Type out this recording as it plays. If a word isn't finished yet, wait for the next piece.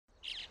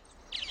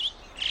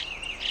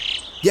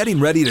Getting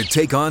ready to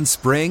take on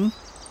spring?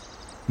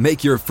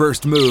 Make your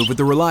first move with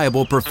the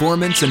reliable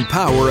performance and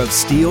power of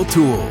Steel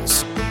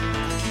tools.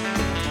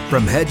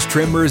 From hedge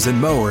trimmers and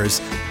mowers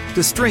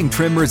to string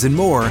trimmers and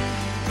more,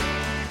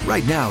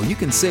 right now you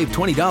can save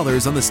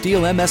 $20 on the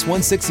Steel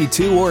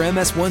MS-162 or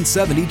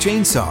MS-170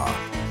 chainsaw.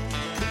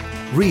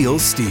 Real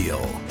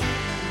Steel.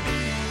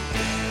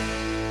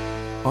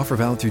 Offer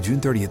valid through June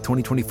 30th,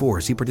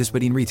 2024. See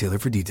participating retailer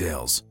for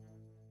details.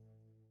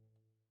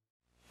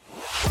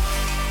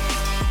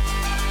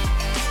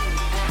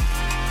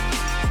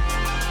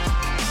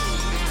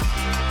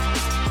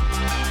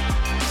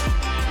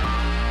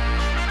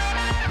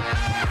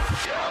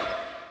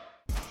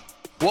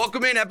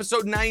 Welcome in,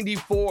 episode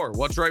 94.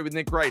 What's Right with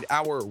Nick Wright,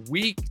 our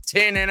Week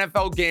 10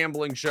 NFL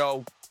gambling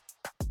show.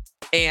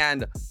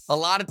 And a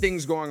lot of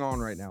things going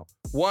on right now.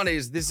 One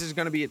is this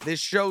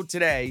show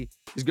today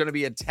is going to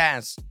be a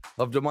test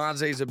of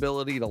Demonze's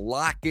ability to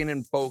lock in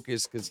and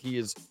focus because he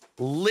is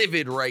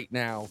livid right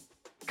now.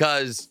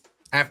 Because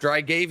after I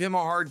gave him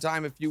a hard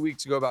time a few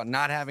weeks ago about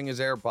not having his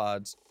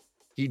AirPods,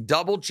 he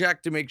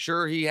double-checked to make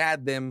sure he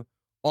had them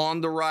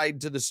on the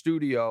ride to the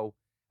studio,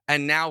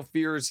 and now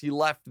fears he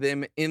left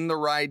them in the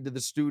ride to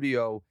the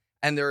studio.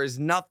 And there is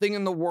nothing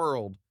in the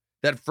world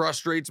that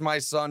frustrates my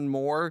son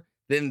more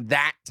than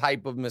that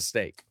type of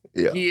mistake.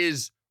 Yeah. He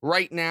is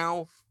right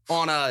now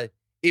on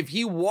if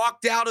he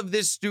walked out of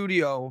this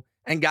studio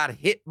and got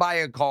hit by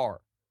a car,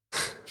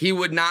 he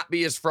would not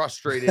be as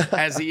frustrated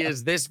as he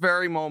is this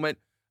very moment.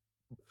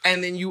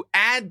 And then you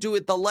add to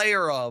it the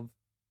layer of,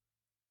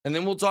 and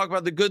then we'll talk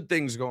about the good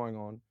things going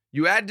on.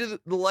 You add to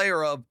the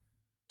layer of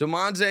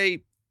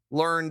Demonze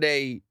learned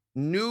a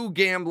new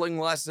gambling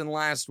lesson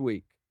last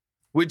week,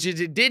 which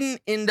is it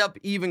didn't end up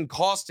even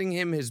costing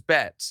him his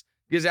bets,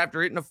 because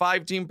after hitting a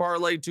 5-team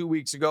parlay 2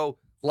 weeks ago,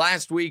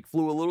 last week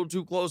flew a little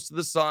too close to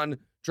the sun,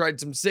 tried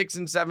some 6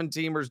 and 7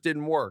 teamers,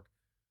 didn't work.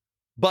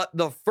 But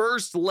the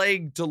first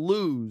leg to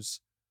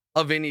lose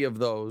of any of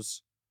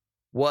those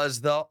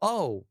was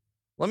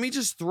let me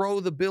just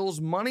throw the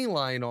Bills money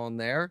line on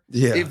there.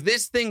 Yeah. If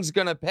this thing's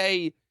going to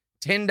pay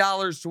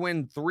 $10 to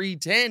win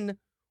 $310,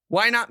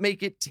 why not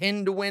make it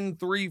 10 to win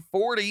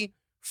 $340?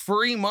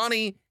 Free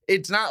money.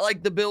 It's not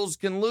like the Bills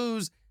can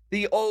lose.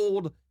 The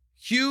old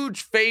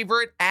huge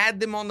favorite, add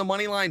them on the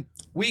money line.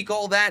 We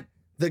call that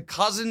the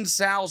Cousin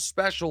Sal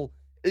special.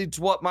 It's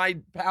what my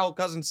pal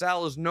Cousin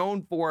Sal is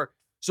known for.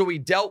 So he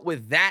dealt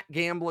with that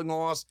gambling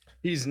loss.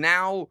 He's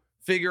now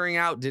figuring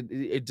out,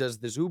 does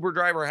this Uber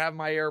driver have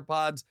my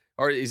AirPods?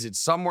 Or is it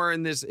somewhere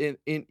in this in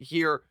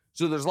here?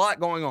 So there's a lot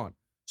going on.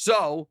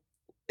 So,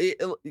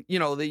 the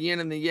yin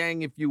and the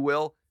yang, if you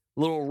will. A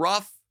little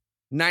rough,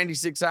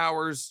 96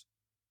 hours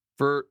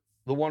for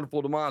the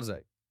wonderful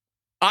Demonze.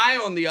 I,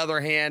 on the other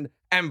hand,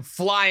 am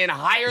flying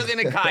higher than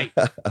a kite.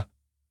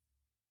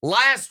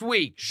 Last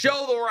week,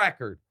 show the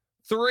record,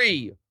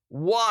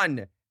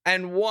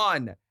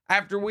 3-1-1.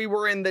 After we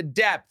were in the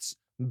depths,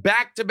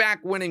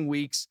 back-to-back winning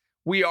weeks,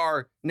 we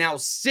are now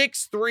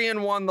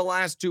 6-3-1 the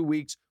last 2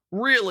 weeks.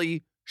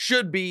 Really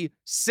should be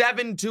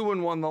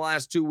 7-2-1 the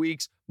last 2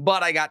 weeks.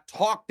 But I got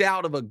talked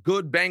out of a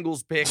good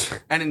Bengals pick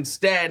and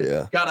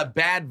instead got a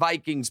bad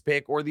Vikings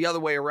pick, or the other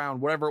way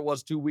around, whatever it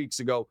was 2 weeks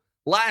ago.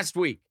 Last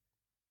week,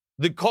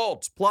 the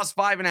Colts plus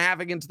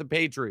 5.5 against the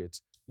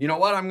Patriots. You know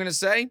what I'm going to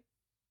say?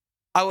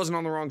 I wasn't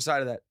on the wrong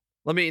side of that.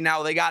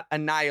 They got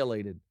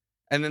annihilated.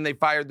 And then they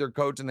fired their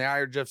coach and they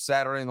hired Jeff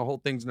Saturday and the whole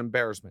thing's an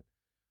embarrassment.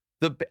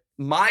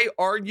 My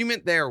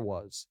argument there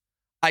was,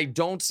 I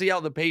don't see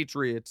how the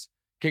Patriots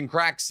can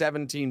crack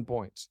 17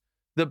 points.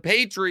 The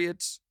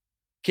Patriots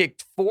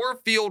kicked 4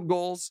 field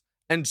goals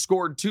and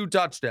scored 2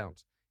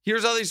 touchdowns.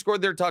 Here's how they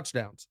scored their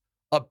touchdowns.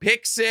 A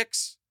pick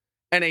 6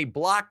 and a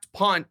blocked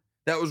punt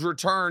that was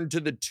returned to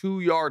the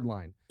 2-yard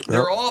line.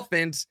 Their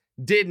offense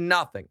did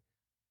nothing.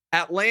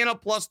 Atlanta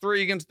plus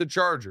 3 against the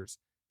Chargers.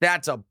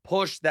 That's a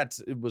push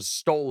it was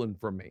stolen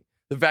from me.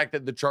 The fact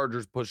that the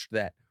Chargers pushed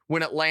that.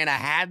 When Atlanta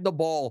had the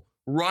ball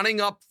running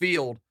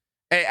upfield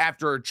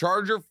after a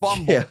Charger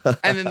fumble,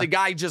 and then the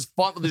guy just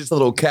fumbled. Just a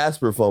little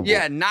Casper fumble.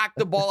 Yeah, knocked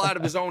the ball out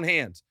of his own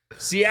hands.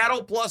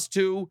 Seattle plus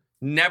 2,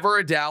 never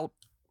a doubt.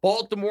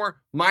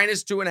 Baltimore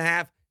minus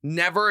 2.5,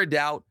 never a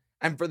doubt.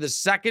 And for the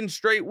second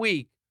straight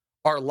week,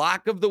 our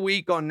lock of the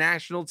week on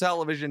national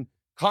television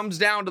comes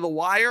down to the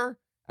wire,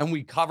 and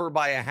we cover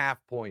by a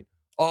half point.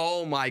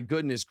 Oh my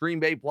goodness.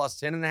 Green Bay plus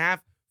 10.5,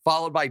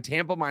 followed by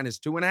Tampa minus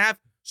 2.5.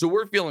 So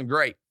we're feeling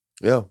great.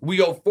 Yeah. We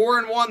go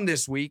 4-1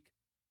 this week,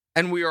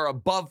 and we are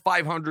above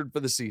 500 for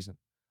the season.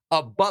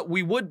 But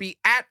we would be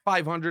at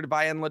 500 if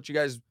I hadn't let you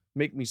guys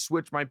make me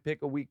switch my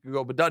pick a week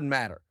ago, but doesn't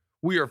matter.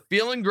 We are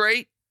feeling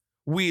great.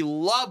 We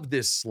love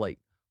this slate.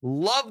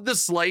 Love the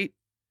slate.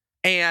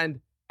 And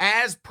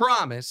as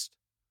promised,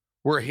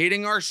 we're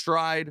hitting our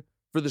stride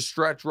for the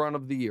stretch run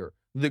of the year.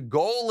 The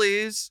goal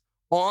is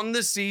on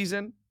the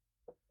season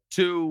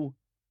to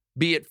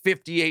be at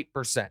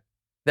 58%.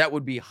 That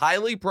would be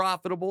highly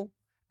profitable.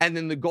 And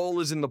then the goal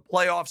is in the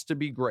playoffs to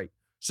be great.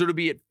 So to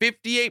be at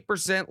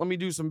 58%, let me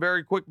do some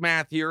very quick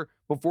math here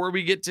before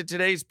we get to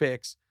today's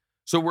picks.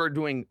 So we're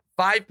doing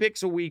 5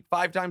 picks a week,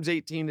 5 times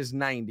 18 is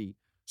 90.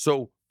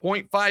 So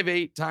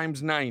 0.58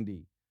 times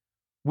 90.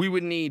 We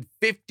would need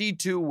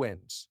 52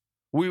 wins.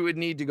 We would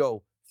need to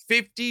go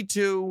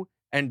 52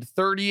 and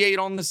 38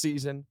 on the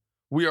season.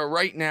 We are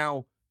right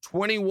now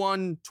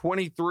 21,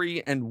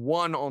 23, and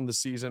 1 on the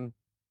season.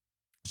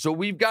 So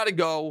we've got to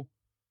go.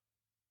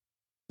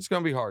 It's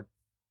going to be hard.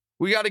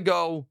 We got to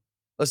go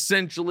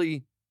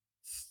essentially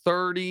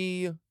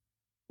 30.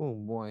 Oh,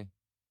 boy.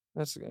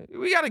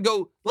 We got to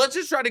go. Let's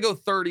just try to go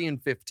 30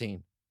 and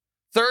 15.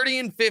 30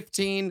 and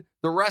 15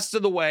 the rest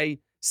of the way.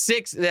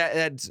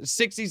 That's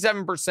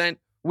 67%.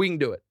 We can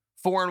do it.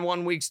 4 and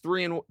 1 weeks,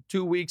 3 and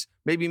 2 weeks,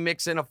 maybe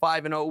mix in a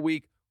 5 and 0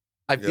 week.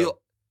 I feel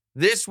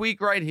this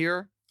week right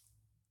here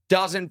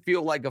doesn't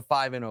feel like a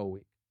 5 and 0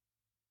 week,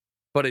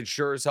 but it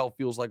sure as hell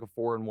feels like a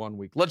 4 and 1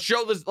 week. Let's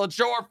show this. Let's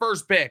show our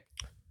first pick.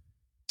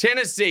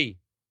 Tennessee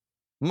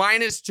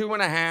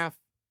 -2.5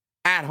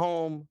 at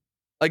home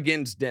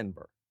against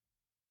Denver.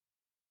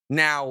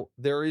 Now,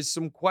 there is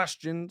some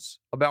questions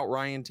about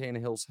Ryan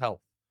Tannehill's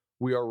health.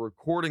 We are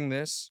recording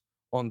this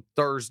on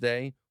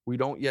Thursday. We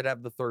don't yet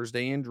have the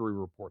Thursday injury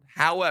report.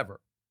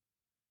 However,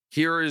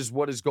 here is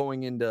what is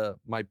going into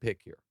my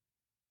pick here.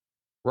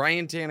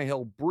 Ryan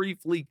Tannehill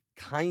briefly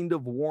kind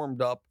of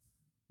warmed up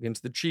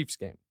against the Chiefs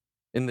game,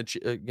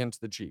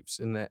 against the Chiefs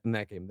in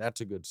that game.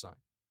 That's a good sign.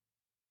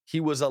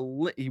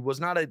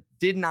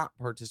 Did not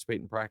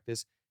participate in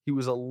practice. He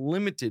was a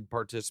limited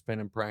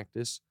participant in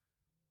practice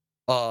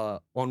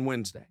on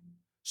Wednesday.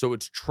 So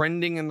it's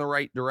trending in the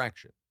right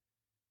direction.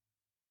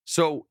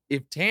 So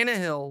if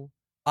Tannehill,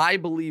 I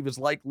believe, is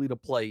likely to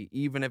play,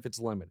 even if it's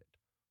limited,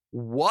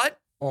 what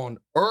on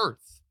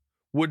earth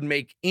would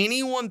make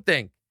anyone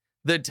think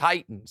the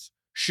Titans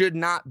should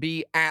not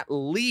be at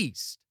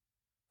least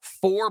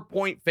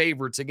 4-point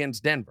favorites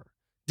against Denver?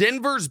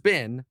 Denver's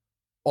been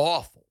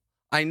awful.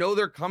 I know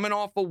they're coming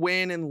off a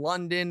win in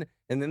London,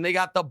 and then they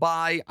got the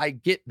bye. I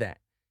get that.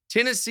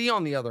 Tennessee,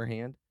 on the other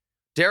hand,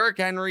 Derrick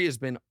Henry has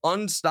been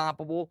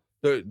unstoppable.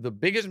 The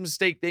biggest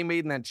mistake they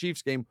made in that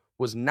Chiefs game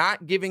was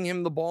not giving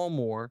him the ball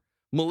more.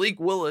 Malik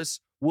Willis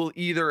will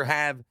either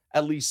have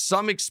at least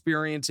some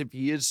experience if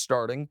he is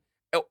starting,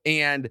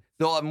 and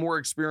they'll have more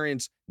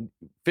experience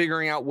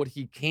figuring out what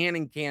he can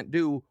and can't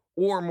do,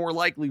 or more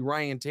likely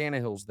Ryan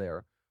Tannehill's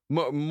there.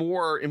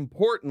 More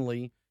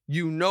importantly,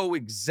 you know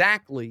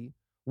exactly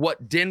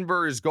what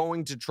Denver is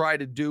going to try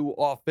to do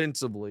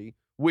offensively,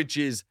 which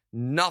is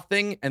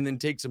nothing, and then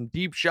take some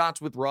deep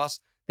shots with Russ.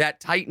 That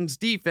Titans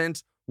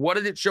defense, what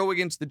did it show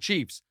against the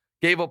Chiefs?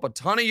 Gave up a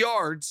ton of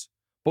yards,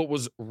 but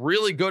was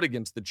really good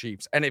against the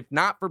Chiefs. And if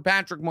not for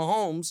Patrick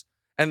Mahomes,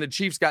 and the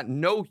Chiefs got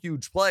no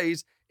huge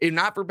plays, if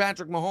not for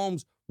Patrick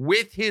Mahomes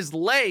with his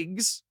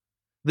legs,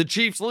 the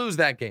Chiefs lose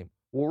that game.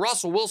 Well,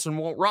 Russell Wilson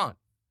won't run.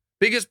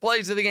 Biggest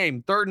plays of the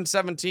game, 3rd and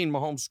 17,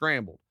 Mahomes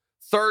scrambled.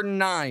 3rd and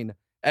 9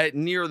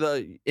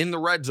 in the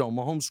red zone,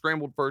 Mahomes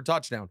scrambled for a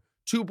touchdown.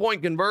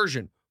 2-point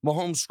conversion,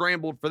 Mahomes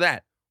scrambled for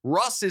that.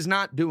 Russ is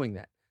not doing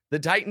that. The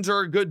Titans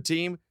are a good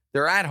team.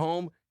 They're at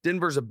home.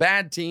 Denver's a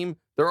bad team.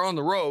 They're on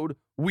the road.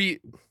 We're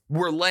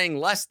laying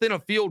less than a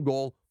field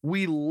goal.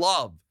 We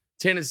love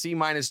Tennessee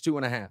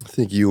 -2.5. I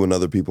think you and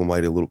other people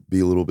might be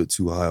a little bit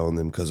too high on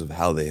them because of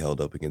how they held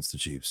up against the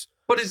Chiefs.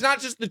 But it's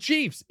not just the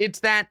Chiefs. It's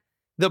that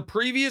the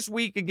previous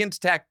week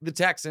against the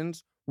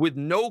Texans, with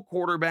no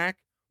quarterback,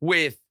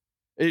 with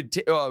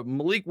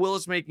Malik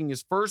Willis making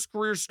his first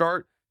career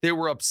start, they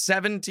were up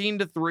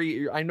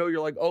 17-3. I know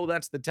you're like, oh,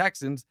 that's the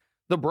Texans.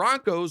 The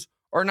Broncos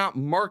are not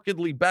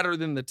markedly better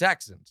than the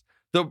Texans.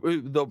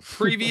 The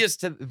previous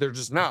to, they're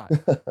just not.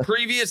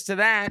 Previous to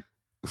that,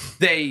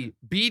 they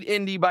beat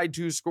Indy by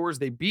 2 scores.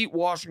 They beat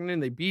Washington.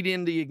 They beat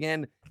Indy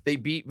again. They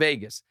beat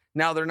Vegas.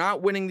 Now, they're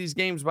not winning these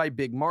games by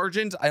big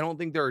margins. I don't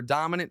think they're a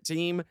dominant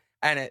team.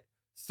 And at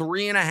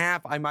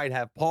 3.5, I might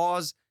have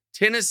pause.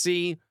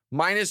 Tennessee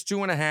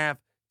 -2.5.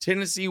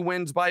 Tennessee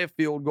wins by a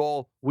field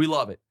goal. We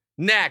love it.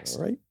 Next.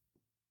 All right.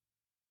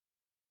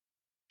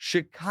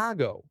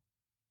 Chicago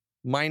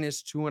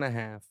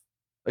 -2.5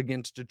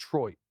 against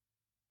Detroit.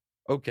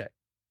 Okay.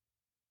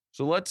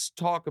 So let's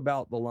talk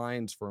about the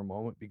Lions for a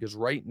moment, because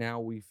right now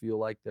we feel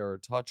like they're a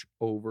touch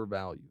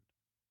overvalued.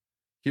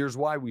 Here's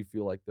why we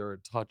feel like they're a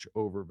touch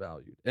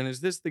overvalued. And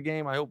is this the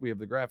game? I hope we have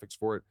the graphics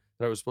for it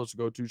that I was supposed to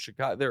go to.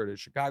 Chicago. There it is.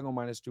 Chicago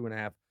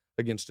 -2.5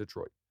 against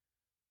Detroit.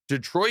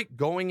 Detroit,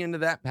 going into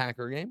that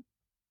Packer game,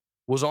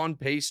 was on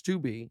pace to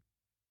be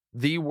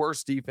the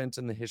worst defense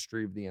in the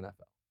history of the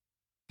NFL.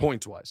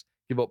 Points-wise.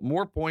 Give up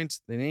more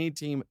points than any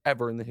team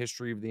ever in the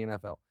history of the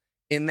NFL.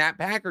 In that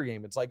Packer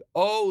game, it's like,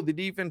 oh, the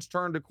defense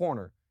turned a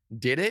corner.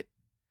 Did it?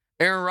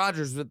 Aaron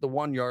Rodgers was at the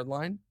 1-yard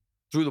line,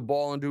 threw the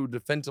ball into a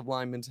defensive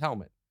lineman's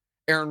helmet.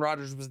 Aaron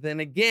Rodgers was then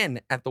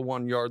again at the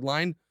 1-yard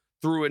line,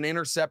 threw an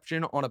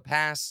interception on a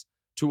pass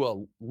to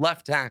a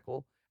left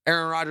tackle.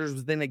 Aaron Rodgers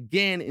was then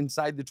again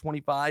inside the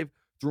 25,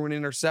 threw an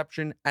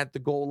interception at the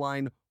goal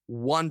line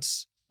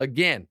once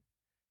again.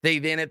 They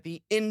then, at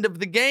the end of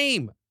the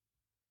game,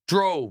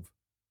 drove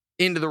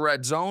into the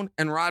red zone,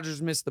 and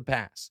Rodgers missed the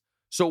pass.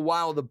 So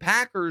while the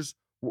Packers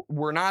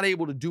were not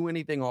able to do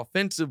anything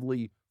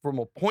offensively from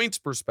a points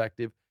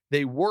perspective,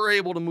 they were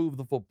able to move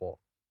the football.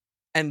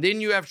 And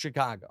then you have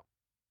Chicago.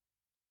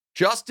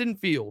 Justin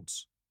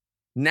Fields,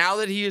 now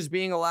that he is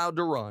being allowed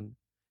to run,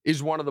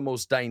 is one of the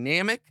most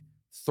dynamic,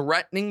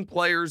 threatening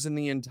players in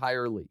the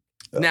entire league.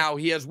 Oh. Now,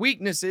 he has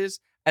weaknesses,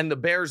 and the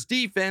Bears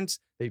defense,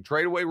 they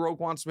trade away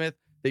Roquan Smith.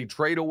 They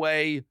trade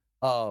away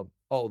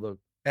the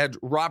edge,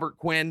 Robert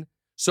Quinn.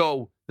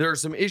 So there are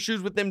some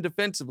issues with them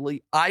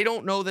defensively. I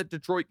don't know that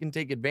Detroit can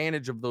take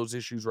advantage of those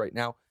issues right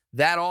now.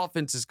 That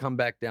offense has come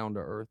back down to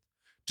earth.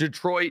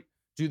 Detroit,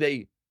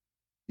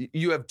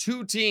 you have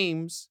two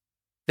teams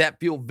that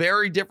feel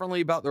very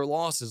differently about their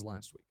losses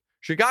last week.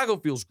 Chicago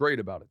feels great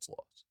about its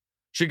loss.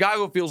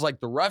 Chicago feels like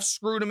the refs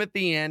screwed them at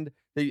the end.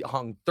 They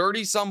hung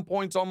 30-some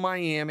points on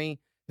Miami.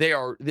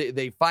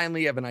 They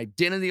finally have an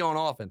identity on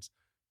offense.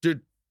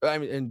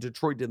 And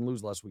Detroit didn't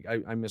lose last week.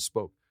 I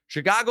misspoke.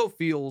 Chicago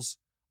feels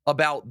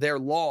about their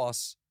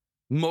loss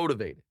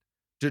motivated.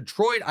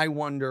 Detroit, I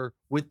wonder,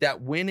 with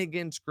that win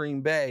against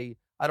Green Bay,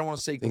 I don't want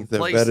to say Think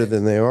complacent. they're better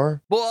than they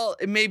are? Well,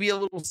 it may be a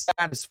little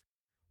satisfying.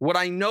 What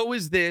I know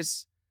is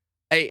this,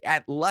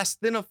 at less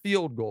than a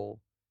field goal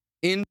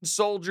in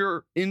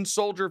Soldier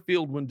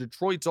Field, when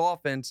Detroit's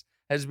offense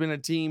has been a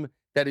team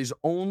that is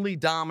only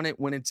dominant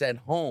when it's at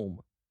home.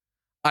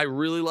 I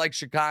really like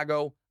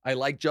Chicago. I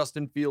like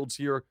Justin Fields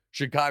here.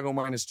 Chicago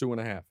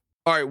 -2.5.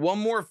 All right, one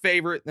more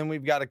favorite, then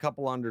we've got a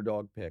couple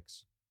underdog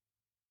picks.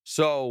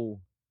 So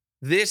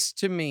this,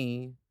 to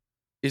me,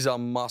 is a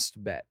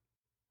must bet.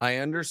 I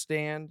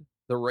understand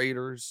the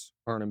Raiders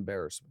are an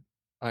embarrassment.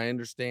 I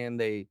understand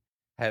they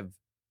have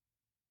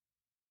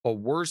a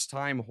worse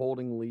time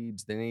holding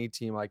leads than any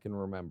team I can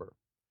remember.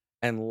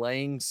 And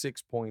laying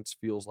 6 points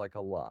feels like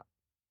a lot.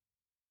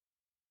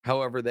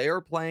 However, they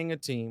are playing a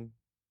team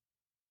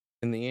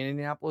in the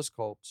Indianapolis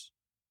Colts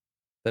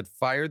that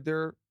fired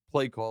their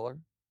play caller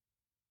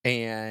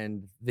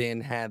and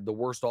then had the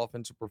worst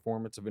offensive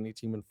performance of any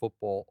team in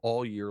football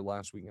all year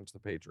last week against the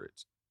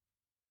Patriots.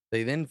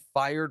 They then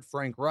fired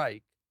Frank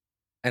Reich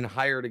and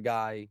hired a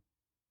guy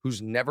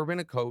who's never been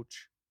a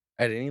coach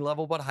at any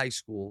level but high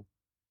school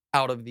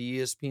out of the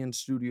ESPN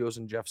studios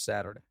and Jeff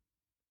Saturday.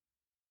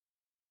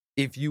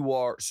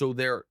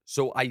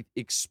 So I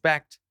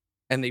expect,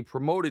 and they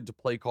promoted to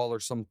play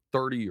caller some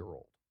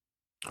 30-year-old.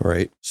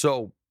 Right.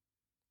 So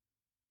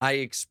I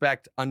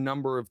expect a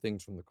number of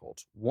things from the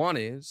Colts. One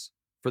is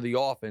for the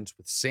offense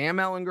with Sam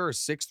Ehlinger, a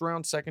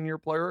 6th-round second-year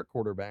player at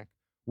quarterback,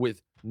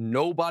 with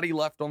nobody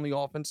left on the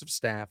offensive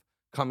staff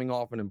coming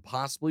off an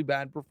impossibly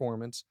bad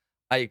performance.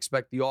 I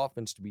expect the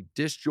offense to be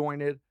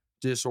disjointed,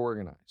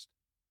 disorganized.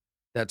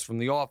 That's from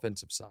the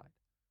offensive side.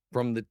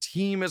 From the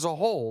team as a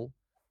whole,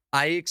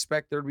 I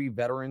expect there to be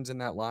veterans in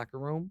that locker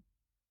room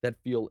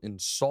that feel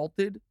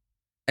insulted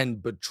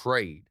and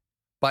betrayed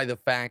by the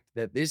fact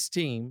that this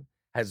team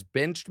has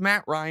benched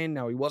Matt Ryan.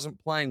 Now, he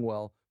wasn't playing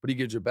well, but he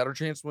gives you a better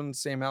chance than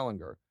Sam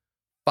Ehlinger.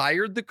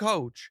 Fired the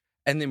coach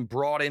and then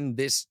brought in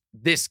this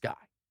guy.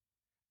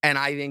 And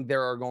I think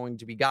there are going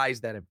to be guys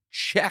that have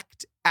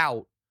checked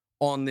out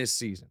on this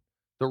season.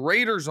 The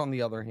Raiders, on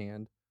the other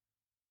hand,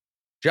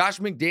 Josh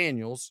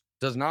McDaniels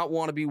does not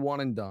want to be one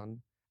and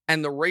done.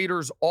 And the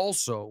Raiders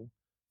also,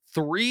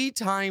 3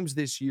 times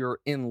this year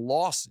in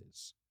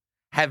losses,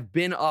 have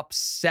been up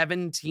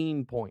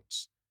 17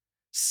 points.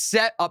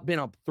 Been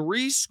up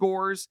 3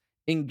 scores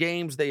in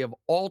games they have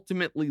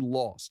ultimately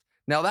lost.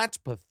 Now, that's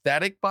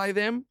pathetic by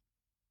them,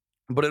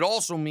 but it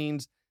also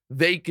means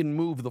they can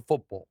move the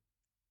football.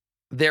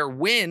 Their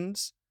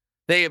wins,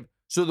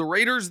 so the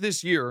Raiders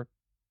this year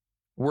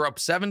were up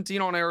 17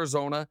 on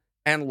Arizona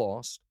and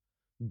lost,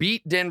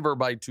 beat Denver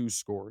by 2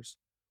 scores,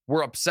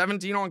 were up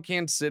 17 on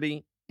Kansas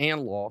City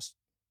and lost,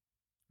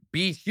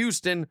 beat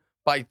Houston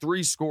by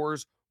 3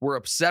 scores, were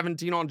up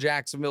 17 on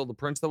Jacksonville, the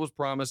prince that was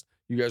promised.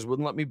 You guys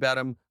wouldn't let me bet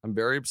him. I'm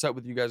very upset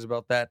with you guys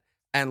about that,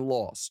 and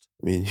lost.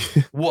 I mean,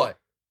 what?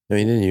 I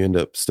mean, didn't you end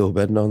up still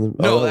betting on them?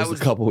 No, that was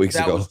a couple weeks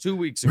ago. That was 2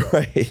 weeks ago.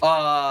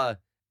 Right.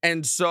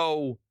 And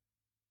so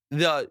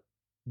the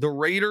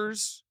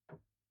Raiders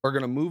are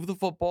going to move the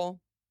football.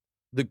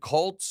 The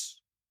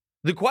Colts.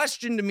 The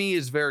question to me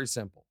is very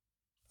simple.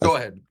 Go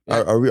ahead.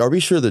 Are we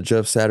sure that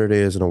Jeff Saturday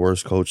isn't a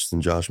worse coach than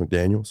Josh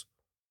McDaniels?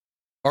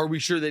 Are we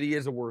sure that he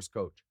is a worse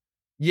coach?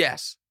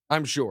 Yes,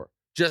 I'm sure.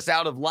 Just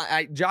out of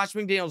Josh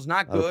McDaniels,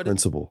 not good, Out of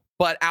principle.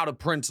 but out of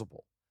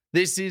principle.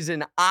 This is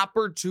an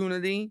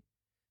opportunity.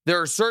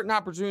 There are certain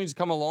opportunities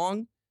come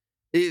along.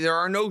 There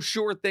are no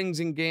sure things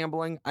in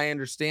gambling. I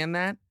understand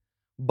that.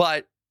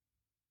 But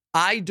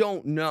I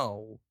don't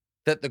know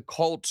that the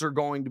Colts are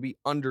going to be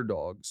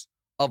underdogs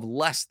of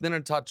less than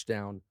a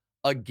touchdown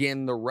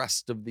again the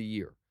rest of the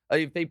year.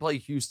 If they play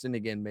Houston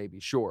again, maybe,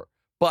 sure.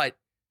 But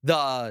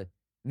the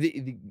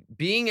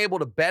being able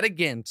to bet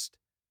against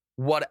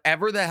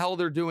whatever the hell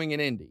they're doing in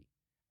Indy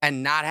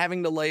and not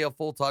having to lay a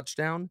full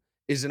touchdown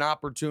is an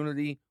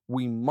opportunity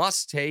we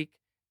must take.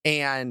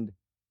 And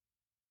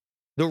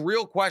the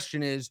real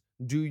question is,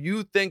 do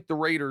you think the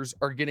Raiders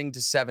are getting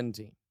to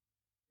 17?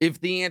 If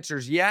the answer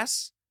is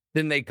yes,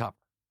 then they cover.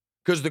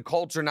 Because the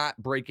Colts are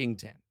not breaking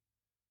 10.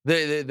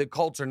 The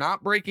Colts are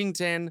not breaking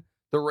 10.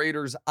 The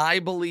Raiders, I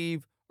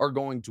believe, are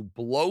going to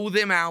blow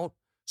them out.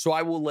 So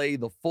I will lay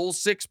the full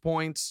 6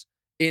 points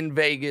in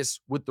Vegas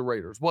with the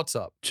Raiders. What's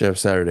up? Jeff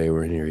Saturday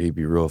were in here. He'd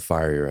be real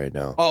fiery right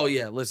now. Oh,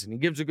 yeah. Listen, he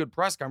gives a good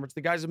press conference.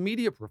 The guy's a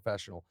media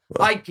professional.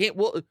 I can't.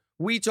 Well,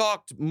 we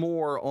talked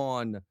more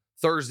on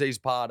Thursday's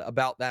pod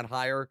about that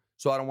hire,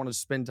 so I don't want to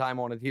spend time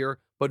on it here,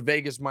 but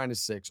Vegas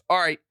 -6. All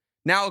right.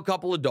 Now a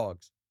couple of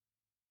dogs.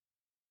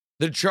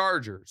 The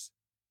Chargers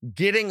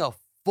getting a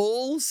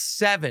full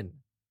 7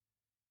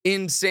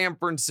 in San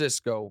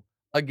Francisco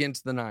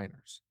against the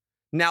Niners.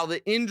 Now,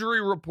 the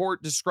injury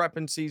report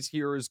discrepancies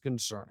here is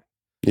concerning.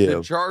 Yeah.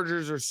 The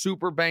Chargers are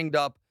super banged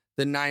up.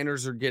 The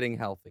Niners are getting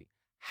healthy.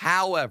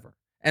 However,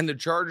 and the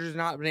Chargers have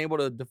not been able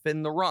to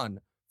defend the run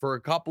for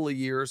a couple of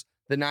years,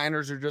 the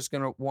Niners are just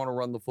going to want to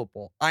run the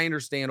football. I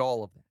understand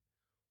all of that.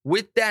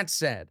 With that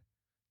said,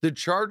 the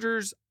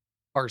Chargers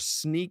are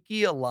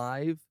sneaky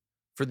alive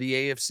for the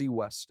AFC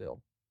West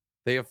still.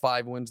 They have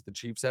 5 wins. The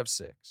Chiefs have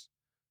 6.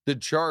 The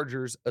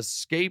Chargers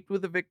escaped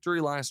with a victory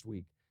last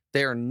week.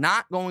 They are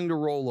not going to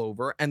roll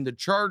over, and the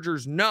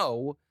Chargers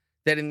know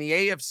that in the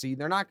AFC,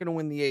 they're not going to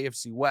win the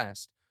AFC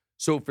West.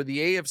 So for the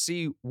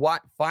AFC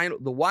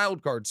the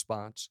wild card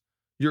spots,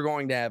 you're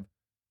going to have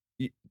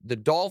the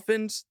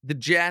Dolphins, the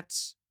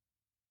Jets,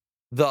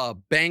 the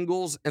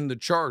Bengals, and the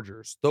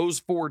Chargers. Those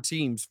 4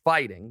 teams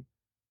fighting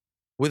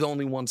with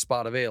only 1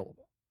 spot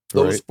available.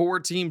 Those 4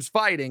 teams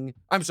fighting,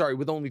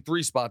 with only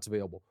 3 spots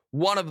available.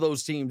 One of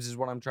those teams is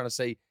what I'm trying to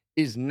say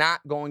is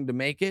not going to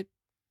make it,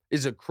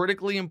 is a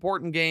critically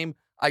important game.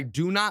 I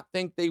do not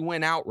think they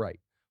win outright,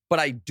 but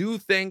I do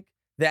think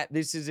that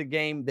this is a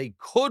game they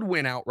could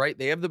win outright.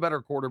 They have the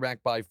better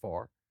quarterback by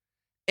far,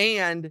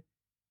 and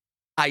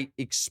I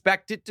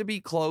expect it to be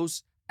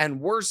close.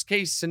 And worst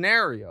case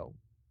scenario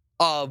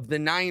of the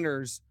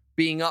Niners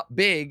being up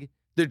big,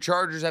 the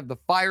Chargers have the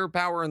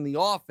firepower in the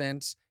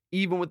offense,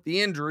 even with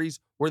the injuries,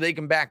 where they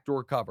can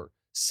backdoor cover.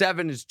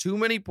 7 is too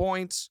many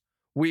points.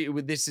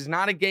 This is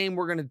not a game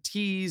we're going to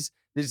tease.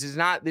 This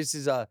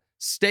is a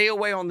stay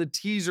away on the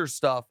teaser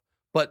stuff.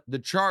 But the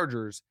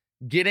Chargers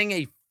getting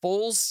a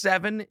full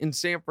 7 in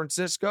San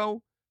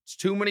Francisco, it's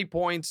too many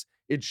points.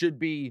 It should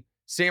be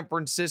San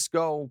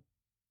Francisco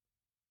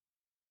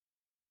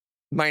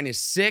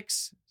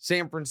 -6,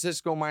 San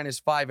Francisco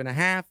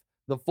 -5.5.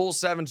 The full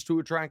 7's too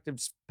attractive.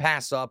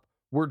 Pass up.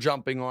 We're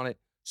jumping on it.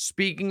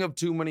 Speaking of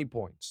too many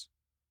points,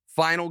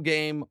 final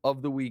game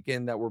of the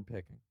weekend that we're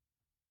picking.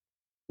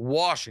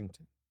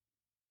 Washington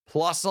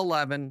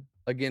 +11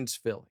 against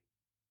Philly.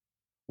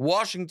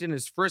 Washington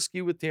is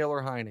frisky with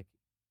Taylor Heineke.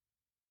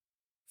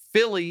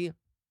 Philly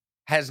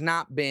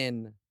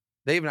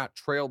they've not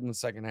trailed in the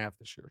second half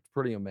this year. It's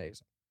pretty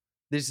amazing.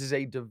 This is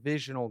a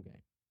divisional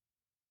game.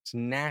 It's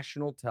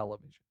national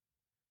television.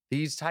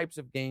 These types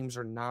of games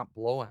are not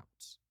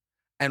blowouts.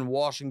 And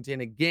Washington,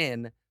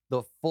 again,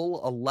 the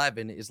full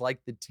 11 is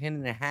like the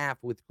 10.5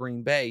 with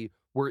Green Bay,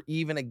 where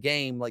even a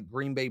game like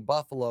Green Bay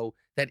Buffalo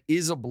that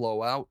is a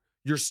blowout,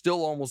 you're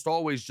still almost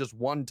always just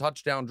 1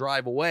 touchdown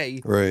drive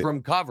away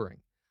from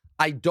covering.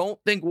 I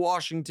don't think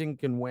Washington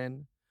can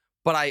win,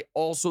 but I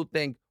also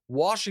think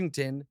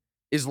Washington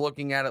is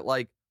looking at it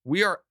like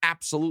we are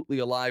absolutely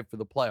alive for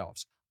the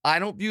playoffs. I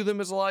don't view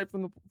them as alive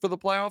for the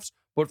playoffs,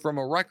 but from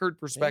a record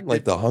perspective,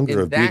 like the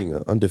hunger of beating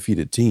an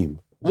undefeated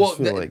team. I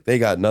feel like they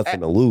got nothing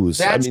to lose.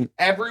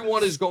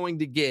 Everyone is going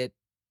to get.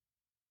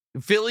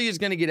 Philly is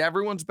going to get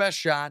everyone's best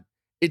shot.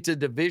 It's a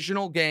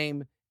divisional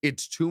game.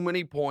 It's too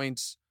many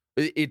points.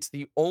 It's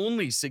the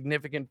only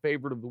significant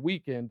favorite of the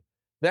weekend.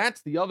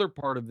 That's the other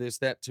part of this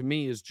that to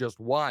me is just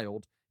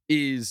wild,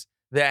 is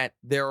that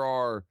there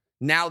are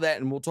now that,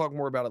 and we'll talk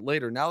more about it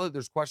later, now that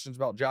there's questions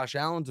about Josh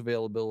Allen's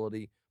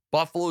availability,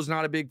 Buffalo's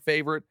not a big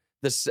favorite.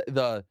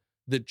 The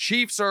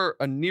Chiefs are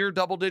a near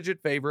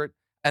double-digit favorite,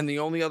 and the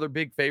only other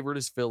big favorite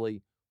is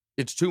Philly.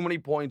 It's too many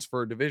points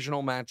for a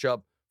divisional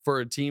matchup for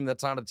a team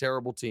that's not a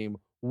terrible team.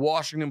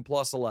 Washington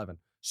 +11.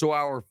 So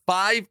our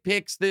 5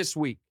 picks this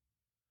week,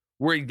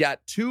 we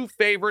got 2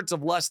 favorites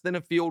of less than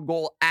a field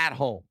goal at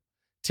home.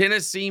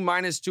 Tennessee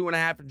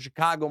 -2.5 and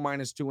Chicago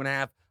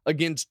 -2.5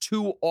 against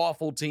 2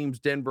 awful teams,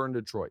 Denver and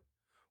Detroit.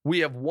 We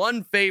have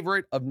 1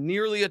 favorite of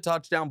nearly a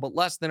touchdown, but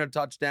less than a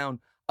touchdown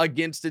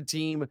against a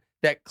team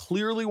that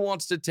clearly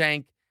wants to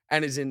tank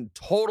and is in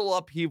total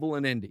upheaval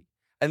in Indy.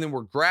 And then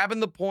we're grabbing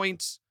the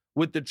points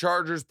with the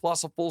Chargers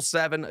plus a full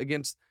 7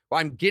 against.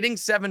 I'm getting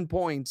 7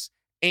 points,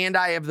 and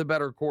I have the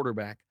better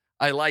quarterback.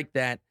 I like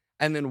that.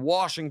 And then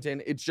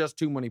Washington, it's just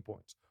too many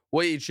points.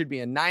 Well, it should be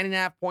a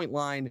 9.5-point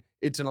line.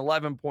 It's an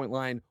 11-point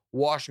line.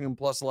 Washington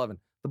 +11.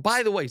 But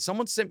by the way,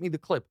 someone sent me the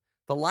clip.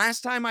 The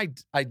last time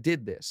I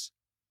did this,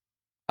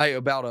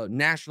 about a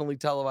nationally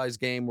televised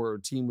game where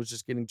a team was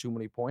just getting too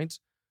many points,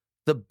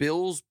 the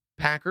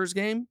Bills-Packers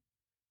game,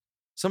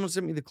 someone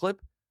sent me the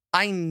clip.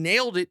 I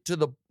nailed it to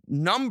the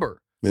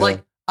number. Yeah.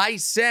 Like I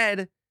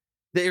said,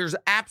 there's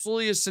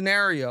absolutely a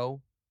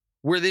scenario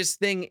where this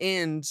thing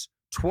ends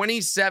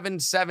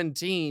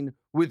 27-17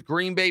 with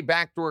Green Bay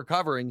backdoor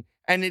covering,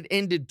 and it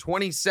ended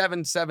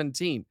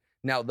 27-17.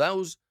 Now,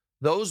 those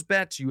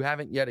bets you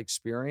haven't yet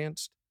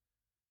experienced,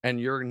 and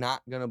you're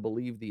not going to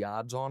believe the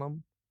odds on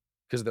them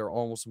because they're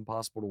almost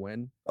impossible to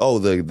win. Oh,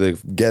 the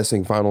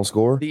guessing final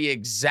score? The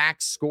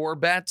exact score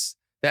bets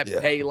that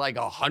pay like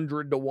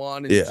 100 to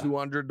 1 and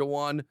 200 to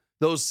 1,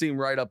 those seem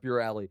right up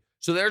your alley.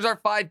 So there's our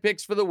 5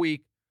 picks for the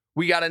week.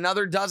 We got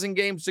another dozen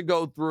games to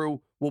go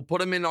through. We'll put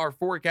them in our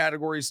 4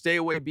 categories: stay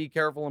away, be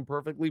careful, and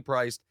perfectly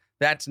priced.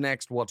 That's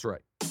next. What's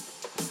right?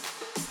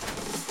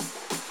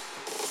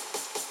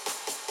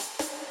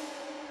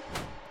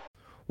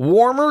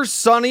 Warmer,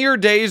 sunnier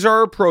days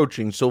are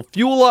approaching, so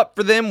fuel up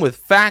for them with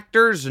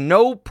Factor's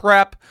no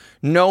prep,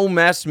 no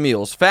mess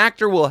meals.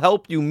 Factor will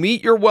help you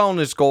meet your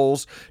wellness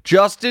goals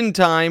just in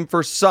time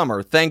for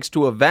summer, thanks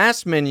to a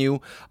vast menu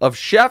of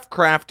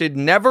chef-crafted,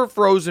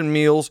 never-frozen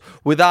meals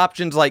with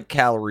options like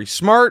Calorie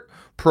Smart,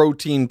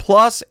 Protein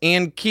Plus,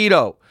 and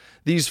Keto.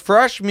 These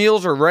fresh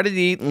meals are ready to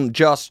eat in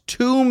just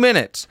 2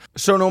 minutes.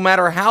 So no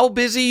matter how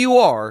busy you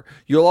are,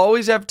 you'll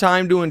always have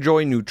time to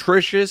enjoy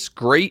nutritious,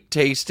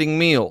 great-tasting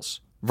meals.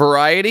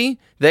 Variety?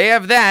 They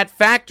have that.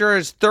 Factor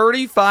has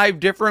 35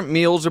 different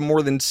meals and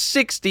more than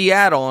 60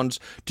 add-ons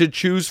to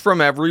choose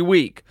from every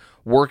week.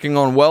 Working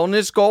on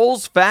wellness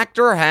goals?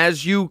 Factor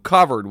has you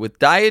covered with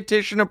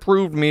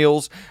dietitian-approved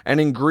meals and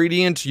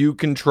ingredients you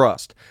can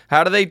trust.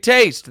 How do they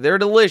taste? They're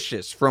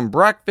delicious. From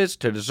breakfast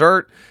to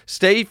dessert,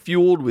 stay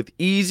fueled with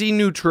easy,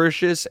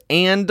 nutritious,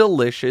 and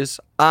delicious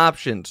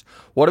options.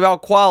 What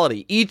about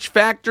quality? Each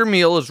Factor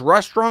meal is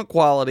restaurant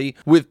quality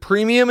with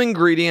premium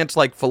ingredients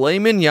like filet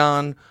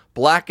mignon,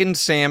 blackened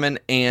salmon,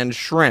 and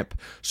shrimp.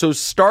 So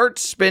start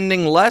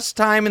spending less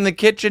time in the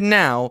kitchen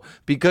now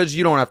because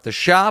you don't have to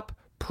shop,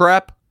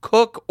 prep,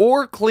 cook,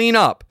 or clean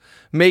up.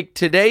 Make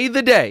today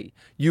the day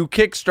you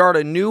kickstart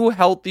a new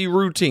healthy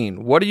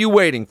routine. What are you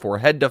waiting for?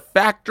 Head to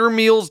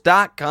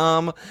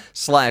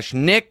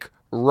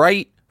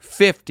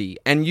factormeals.com/NickWright50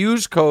 and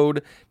use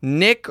code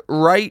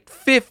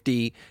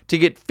NickWright50 to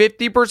get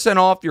 50%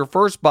 off your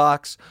first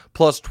box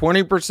plus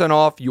 20%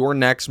 off your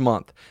next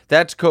month.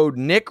 That's code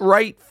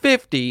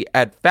NickWright50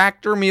 at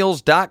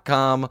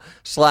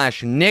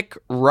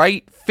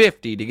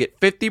factormeals.com/NickWright50 to get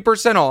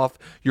 50% off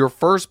your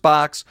first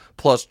box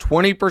plus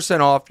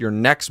 20% off your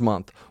next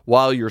month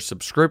while your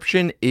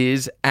subscription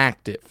is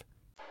active.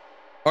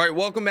 All right,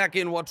 welcome back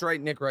in. What's right,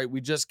 Nick Wright? We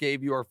just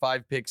gave you our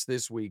 5 picks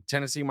this week.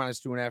 Tennessee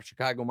 -2.5,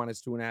 Chicago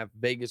 -2.5,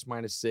 Vegas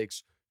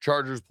 -6,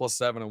 Chargers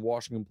 +7, and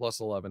Washington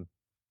 +11.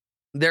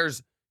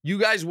 You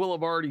guys will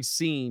have already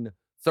seen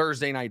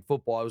Thursday Night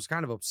Football. I was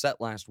kind of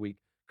upset last week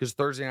because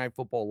Thursday Night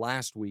Football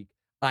last week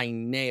I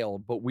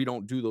nailed, but we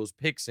don't do those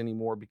picks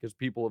anymore because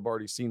people have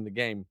already seen the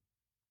game.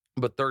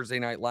 But Thursday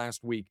night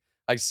last week,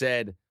 I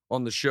said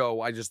on the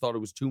show, I just thought it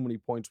was too many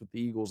points with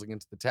the Eagles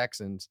against the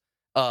Texans.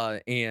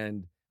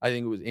 And I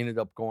think it ended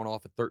up going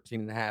off at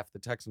 13.5. The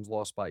Texans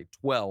lost by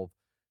 12.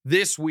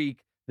 This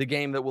week, the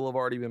game that will have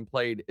already been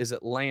played is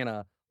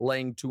Atlanta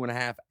laying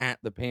 2.5 at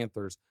the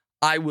Panthers.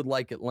 I would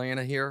like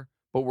Atlanta here,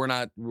 but we're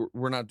not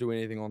doing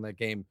anything on that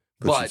game.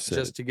 But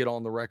just to get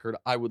on the record,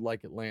 I would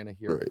like Atlanta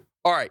here. Right.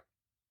 All right.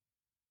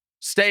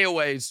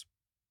 Stayaways,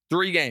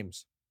 3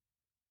 games.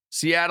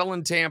 Seattle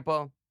and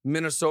Tampa,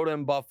 Minnesota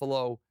and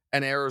Buffalo,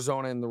 and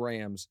Arizona and the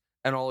Rams.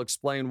 And I'll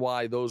explain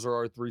why those are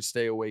our 3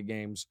 stay-away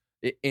games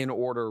in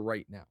order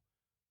right now.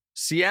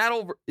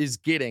 Seattle is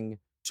getting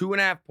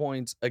 2.5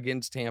 points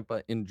against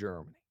Tampa in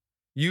Germany.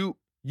 You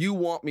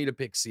want me to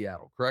pick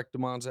Seattle, correct,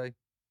 Demonte?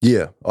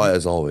 Yeah,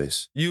 as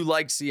always. You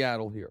like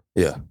Seattle here.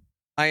 Yeah.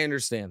 I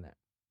understand that.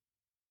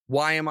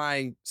 Why am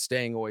I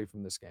staying away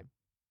from this game?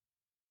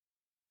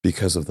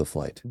 Because of the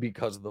flight.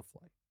 Because of the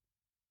flight.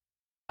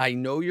 I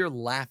know you're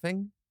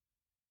laughing.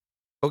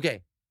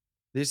 Okay,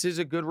 this is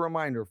a good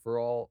reminder for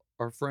all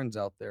our friends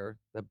out there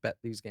that bet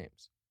these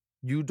games.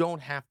 You don't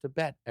have to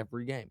bet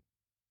every game.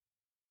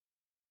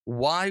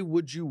 Why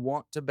would you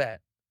want to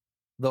bet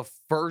the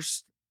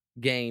first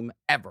game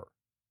ever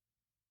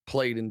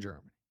played in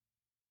Germany?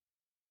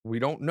 We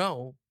don't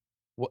know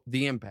what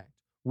the impact.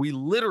 We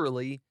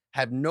literally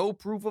have no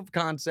proof of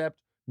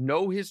concept,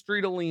 no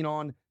history to lean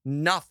on,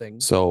 nothing.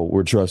 So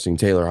we're trusting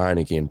Taylor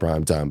Heineke in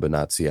primetime, but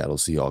not Seattle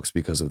Seahawks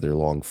because of their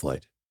long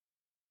flight.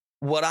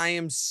 What I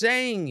am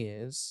saying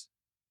is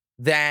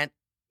that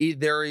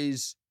there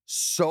is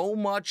so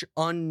much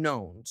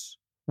unknowns.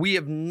 We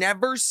have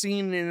never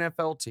seen an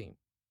NFL team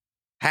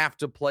have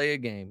to play a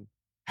game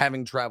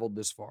having traveled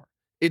this far.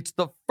 It's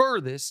the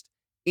furthest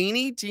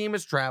any team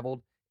has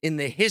traveled in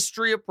the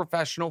history of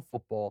professional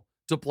football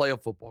to play a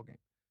football game.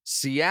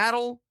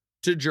 Seattle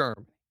to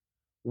Germany.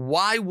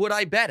 Why would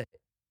I bet it?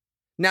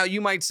 Now,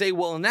 you might say,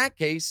 well, in that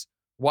case,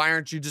 why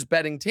aren't you just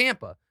betting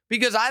Tampa?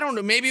 Because I don't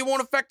know, maybe it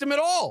won't affect them at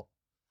all.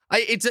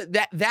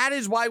 That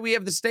is why we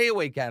have the stay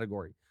away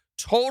category.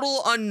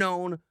 Total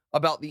unknown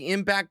about the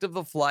impact of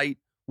the flight.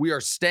 We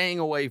are staying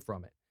away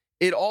from it.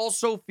 It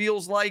also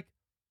feels like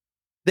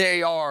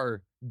they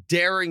are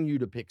daring you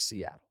to pick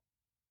Seattle.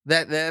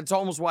 That's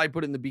almost why I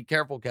put it in the be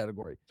careful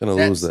category. Gonna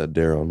lose that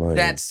dare on my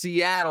end.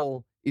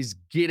 Seattle is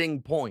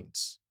getting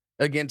points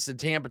against a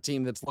Tampa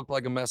team that's looked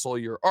like a mess all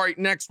year. All right,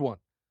 next one.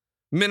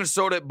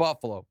 Minnesota at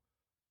Buffalo.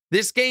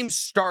 This game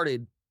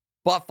started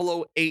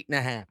Buffalo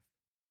 8.5.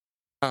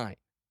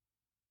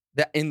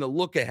 That in the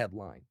look-ahead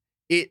line.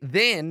 It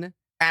then,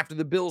 after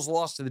the Bills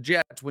lost to the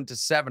Jets, went to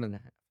 7.5.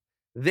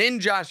 Then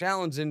Josh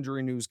Allen's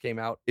injury news came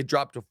out. It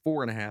dropped to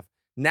 4.5.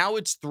 Now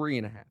it's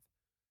 3.5.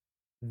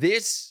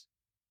 This,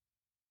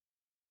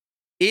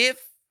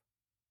 if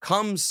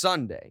come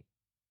Sunday,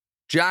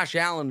 Josh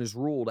Allen is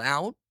ruled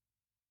out,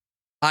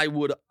 I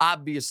would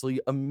obviously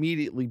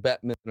immediately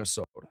bet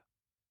Minnesota.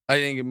 I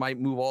think it might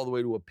move all the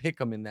way to a pick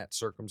 'em in that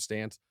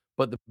circumstance,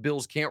 but the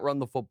Bills can't run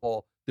the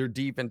football. Their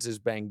defense is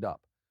banged up.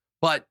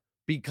 But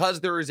because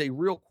there is a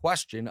real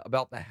question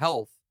about the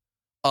health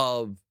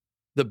of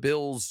the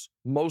Bills'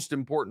 most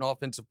important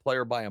offensive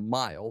player by a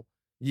mile,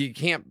 I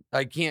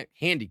can't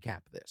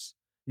handicap this.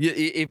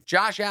 If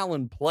Josh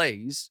Allen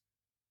plays,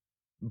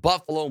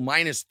 Buffalo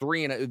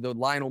 -3 and the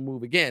line will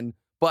move again.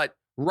 But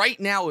right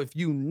now, if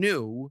you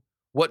knew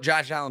what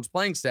Josh Allen's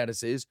playing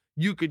status is,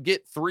 you could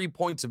get 3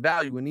 points of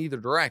value in either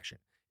direction.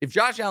 If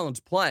Josh Allen's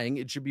playing,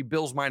 it should be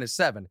Bills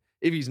 -7.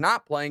 If he's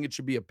not playing, it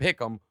should be a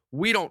pick 'em.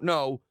 We don't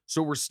know,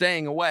 so we're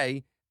staying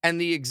away. And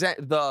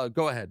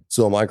go ahead.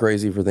 So am I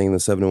crazy for thinking the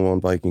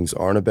 7-1 Vikings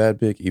aren't a bad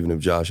pick, even if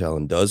Josh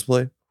Allen does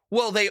play?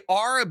 Well, they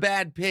are a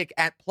bad pick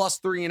at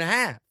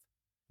 +3.5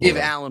 if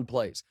Allen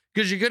plays,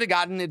 because you could have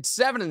gotten it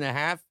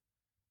 7.5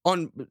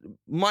 on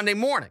Monday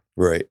morning.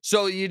 Right.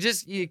 So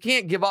you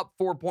can't give up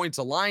 4 points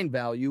of line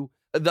value.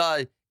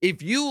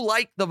 If you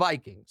like the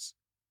Vikings,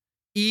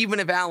 even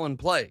if Allen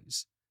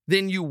plays,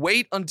 then you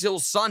wait until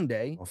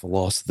Sunday. Off a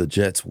loss to the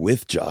Jets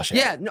with Josh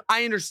Allen. Yeah, no,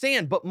 I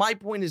understand, but my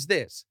point is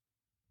this.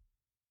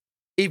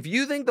 If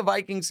you think the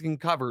Vikings can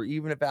cover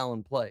even if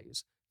Allen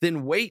plays,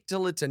 then wait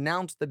till it's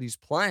announced that he's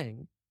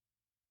playing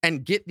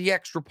and get the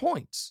extra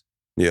points.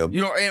 Yeah.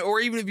 Or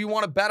even if you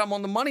want to bet him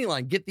on the money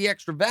line, get the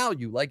extra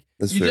value. Like,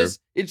 that's fair.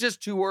 It's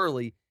just too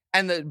early.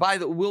 And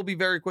we'll be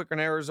very quick on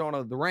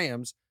Arizona, the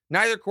Rams.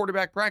 Neither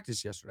quarterback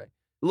practiced yesterday.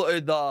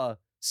 The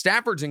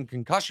Stafford's in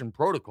concussion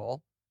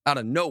protocol out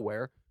of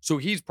nowhere, so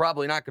he's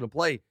probably not going to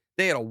play.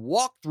 They had a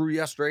walkthrough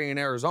yesterday in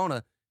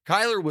Arizona.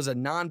 Kyler was a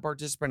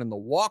non-participant in the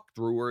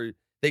walkthrough where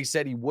they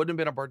said he wouldn't have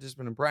been a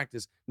participant in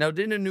practice. Now,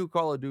 didn't a new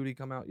Call of Duty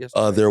come out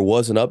yesterday? There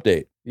was an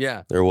update.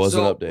 Yeah. There was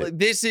an update.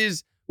 This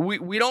is,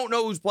 we don't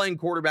know who's playing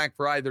quarterback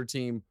for either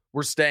team.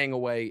 We're staying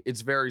away.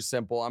 It's very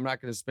simple. I'm not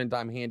going to spend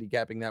time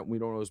handicapping that when we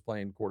don't know who's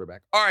playing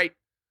quarterback. All right.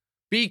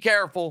 Be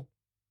careful.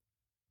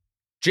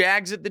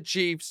 Jags at the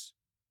Chiefs,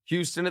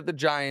 Houston at the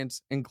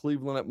Giants, and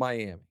Cleveland at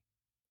Miami.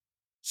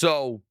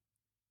 So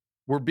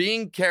we're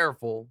being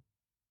careful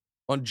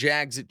on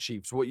Jags at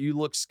Chiefs. What you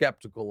look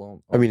skeptical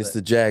on. I mean, it's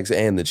the Jags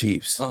and the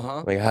Chiefs.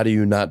 Like, how do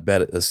you not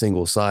bet a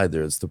single side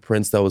there? It's the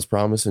prince that was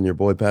promised and your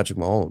boy Patrick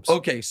Mahomes.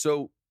 Okay,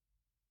 so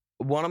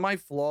one of my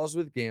flaws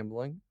with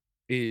gambling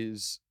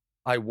is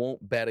I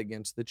won't bet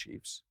against the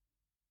Chiefs.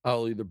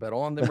 I'll either bet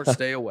on them or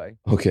stay away.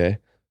 Okay.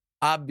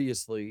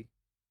 Obviously,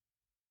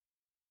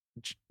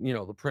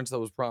 the prince that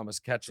was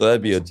promised catching. So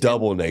that'd be a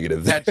double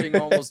negative. Catching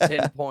almost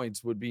 10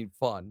 points would be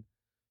fun.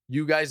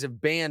 You guys have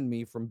banned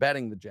me from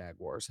betting the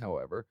Jaguars,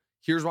 however.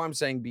 Here's why I'm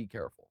saying be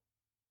careful.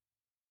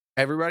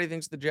 Everybody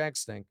thinks the Jags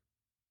stink.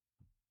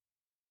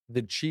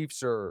 The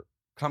Chiefs are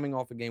coming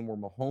off a game where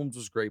Mahomes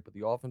was great, but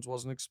the offense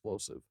wasn't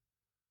explosive.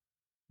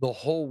 The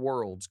whole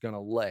world's going to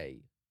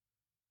lay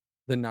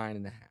the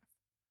 9.5.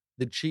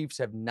 The Chiefs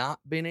have not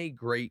been a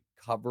great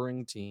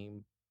covering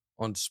team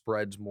on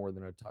spreads more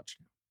than a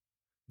touchdown.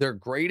 They're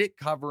great at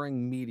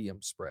covering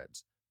medium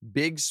spreads.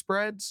 Big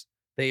spreads,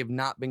 they have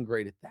not been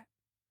great at that.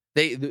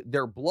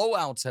 Their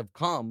blowouts have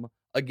come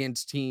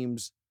against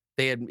teams.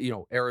 They had,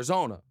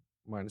 Arizona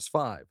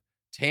 -5,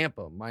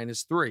 Tampa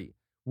 -3.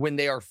 When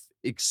they are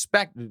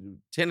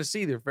expected,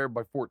 Tennessee, they're favored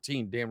by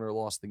 14, damn near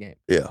lost the game.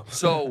 Yeah.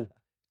 So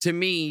to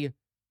me,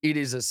 it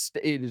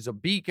is a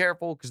be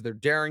careful because they're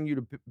daring you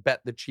to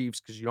bet the Chiefs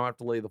because you don't have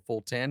to lay the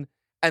full 10.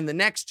 And the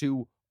next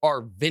two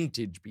are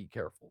vintage be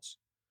carefuls.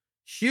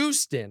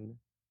 Houston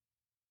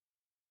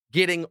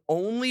getting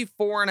only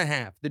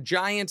 4.5. The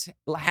Giants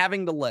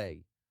having to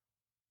lay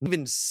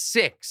even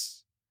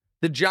 6.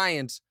 The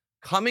Giants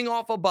coming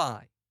off a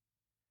bye,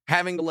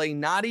 having to lay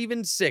not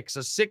even 6,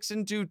 a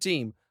 6-2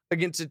 team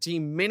against a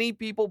team many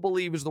people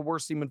believe is the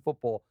worst team in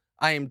football.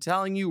 I am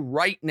telling you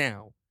right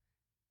now,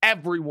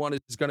 everyone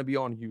is going to be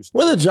on Houston.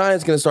 When are the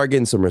Giants going to start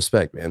getting some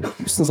respect, man?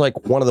 Houston's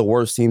like one of the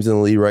worst teams in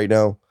the league right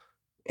now.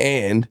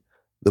 And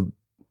that's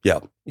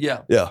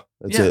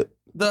it.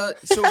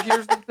 So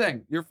here's the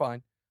thing. You're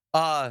fine.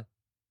 I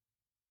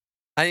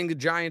think the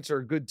Giants are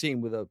a good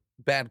team with a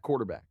bad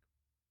quarterback.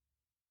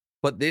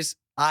 But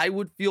I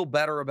would feel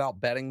better about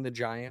betting the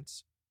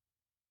Giants.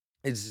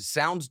 It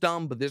sounds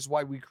dumb, but this is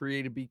why we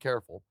created Be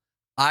Careful.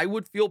 I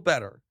would feel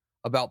better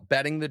about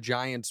betting the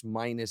Giants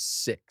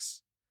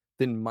 -6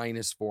 than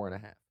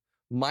 -4.5.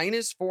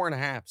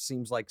 -4.5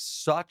 seems like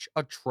such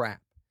a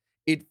trap.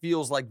 It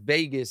feels like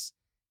Vegas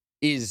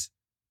is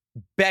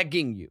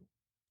begging you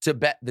to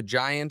bet the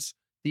Giants.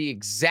 The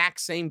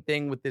exact same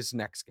thing with this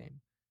next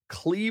game.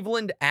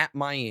 Cleveland at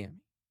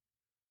Miami.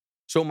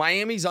 So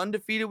Miami's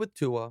undefeated with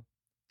Tua.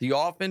 The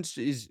offense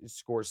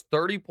scores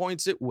 30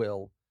 points at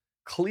will.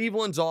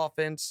 Cleveland's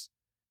offense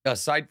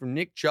aside from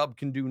Nick Chubb,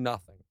 can do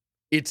nothing.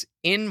 It's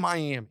in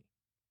Miami.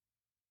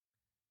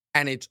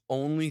 And it's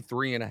only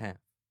 3.5.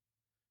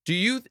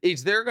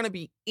 Is there going to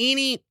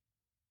be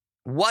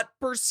what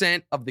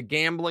percent of the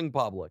gambling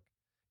public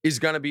is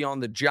going to be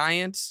on the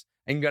Giants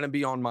and going to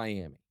be on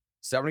Miami?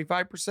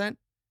 75%?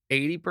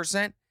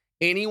 80%?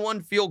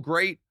 Anyone feel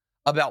great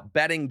about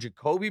betting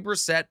Jacoby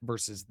Brissett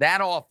versus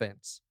that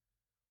offense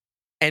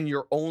and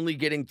you're only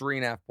getting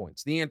 3.5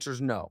 points? The answer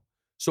is no.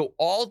 So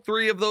all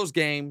three of those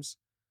games,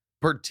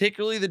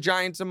 particularly the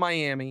Giants and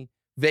Miami,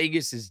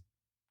 Vegas is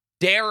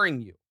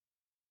daring you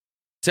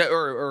to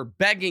or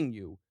begging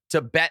you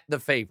to bet the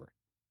favorite.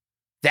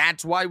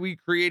 That's why we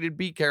created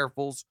Be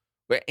Carefuls.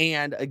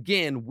 And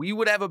again, we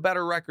would have a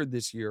better record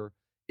this year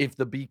if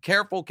the Be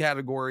Careful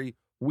category,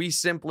 we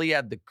simply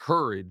had the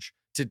courage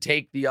to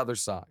take the other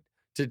side,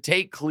 to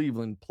take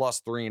Cleveland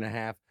plus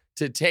 3.5,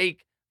 to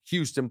take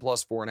Houston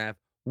plus 4.5.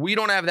 We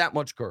don't have that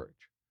much courage.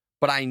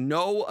 But I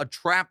know a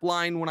trap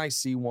line when I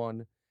see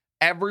one.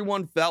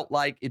 Everyone felt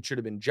like it should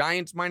have been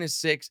Giants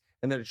 -6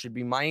 and that it should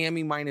be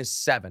Miami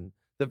 -7.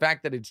 The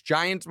fact that it's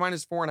Giants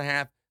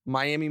 -4.5,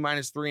 Miami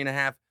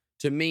 -3.5,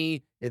 to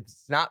me,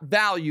 it's not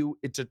value.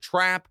 It's a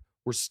trap.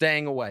 We're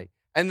staying away.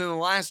 And then the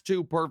last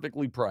two,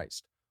 perfectly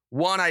priced.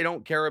 One I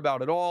don't care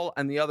about at all,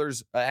 and the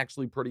other's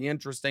actually pretty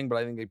interesting, but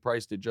I think they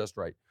priced it just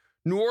right.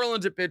 New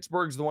Orleans at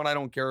Pittsburgh is the one I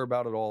don't care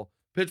about at all.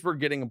 Pittsburgh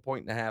getting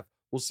 1.5.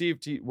 We'll see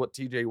what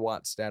TJ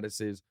Watt's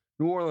status is.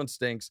 New Orleans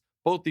stinks.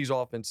 Both these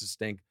offenses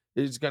stink.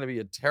 It's going to be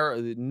a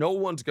terror. No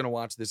one's going to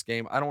watch this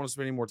game. I don't want to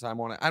spend any more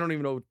time on it. I don't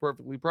even know if it's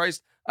perfectly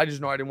priced. I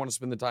just know I didn't want to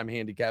spend the time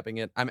handicapping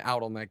it. I'm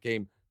out on that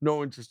game.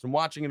 No interest in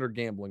watching it or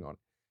gambling on it.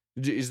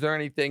 Is there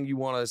anything you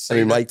want to say? I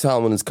mean, Mike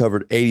Tomlin has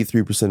covered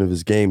 83% of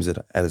his games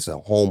as a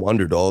home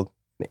underdog.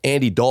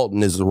 Andy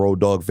Dalton is the road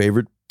dog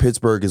favorite.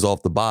 Pittsburgh is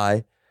off the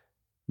bye.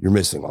 You're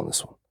missing on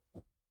this one.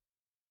 All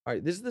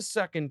right, this is the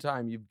second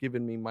time you've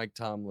given me Mike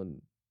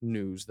Tomlin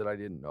news that I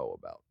didn't know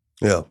about.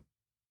 Yeah.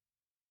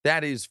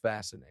 That is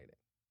fascinating.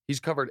 He's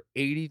covered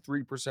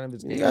 83% of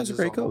his games. You guys are a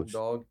great coach.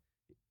 Dog.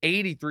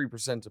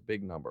 83% is a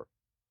big number.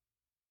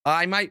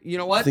 I might, you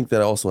know what? I think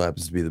that also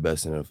happens to be the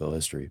best in NFL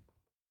history.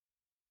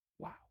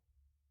 Wow.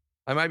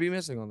 I might be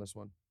missing on this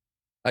one.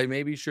 I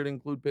maybe should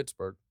include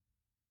Pittsburgh.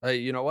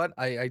 You know what?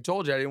 I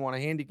told you I didn't want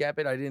to handicap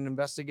it. I didn't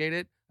investigate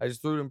it. I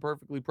just threw it in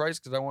perfectly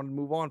priced because I wanted to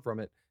move on from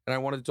it. And I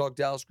wanted to talk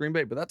Dallas Green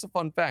Bay. But that's a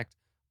fun fact.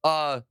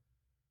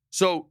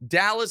 So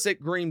Dallas at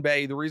Green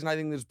Bay, the reason I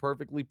think this is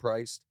perfectly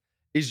priced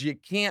is you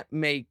can't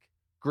make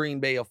Green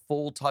Bay a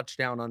full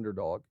touchdown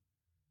underdog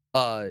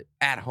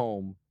at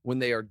home when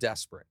they are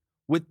desperate.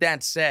 With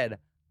that said,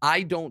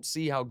 I don't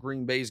see how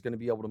Green Bay is going to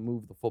be able to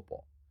move the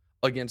football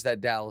against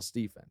that Dallas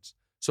defense.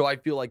 So I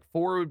feel like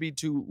 4 would be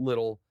too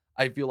little.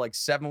 I feel like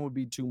 7 would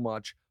be too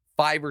much.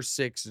 5 or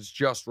 6 is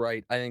just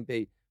right. I think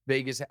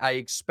Vegas, I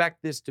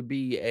expect this to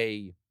be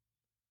a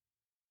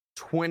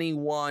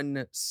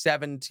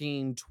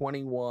 21-17,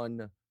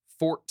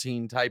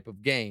 21-14 type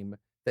of game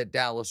that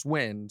Dallas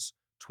wins.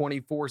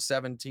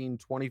 24-17,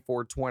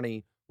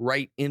 24-20,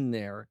 right in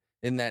there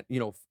in that,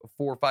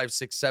 4, 5,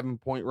 6, 7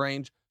 point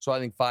range. So I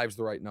think 5's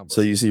the right number.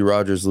 So you see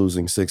Rodgers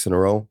losing 6 in a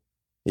row?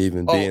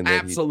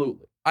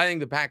 Absolutely. I think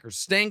the Packers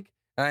stink.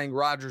 And I think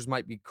Rodgers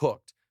might be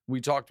cooked.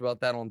 We talked about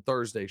that on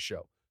Thursday's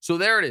show. So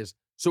there it is.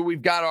 So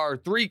we've got our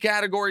 3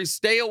 categories.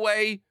 Stay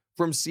away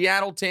from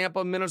Seattle,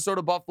 Tampa,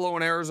 Minnesota, Buffalo,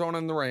 and Arizona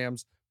and the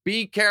Rams.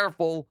 Be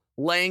careful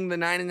laying the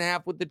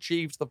 9.5 with the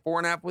Chiefs, the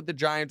 4.5 with the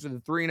Giants, or the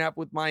 3.5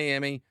 with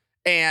Miami.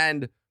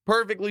 And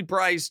perfectly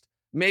priced.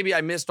 Maybe I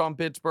missed on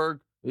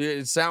Pittsburgh.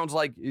 It sounds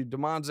like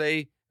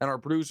DeMonze and our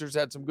producers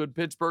had some good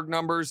Pittsburgh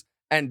numbers.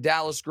 And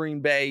Dallas,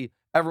 Green Bay,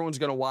 everyone's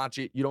going to watch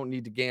it. You don't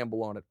need to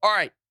gamble on it. All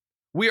right.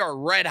 We are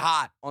red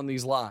hot on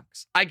these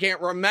locks. I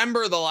can't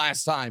remember the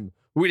last time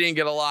we didn't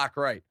get a lock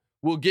right.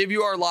 We'll give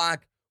you our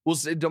lock. We'll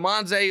see.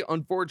 DeMonze,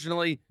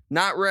 unfortunately,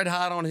 not red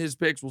hot on his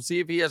picks. We'll see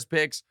if he has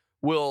picks.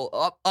 We'll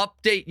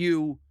update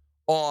you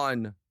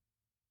on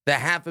the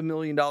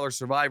 $500,000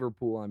 survivor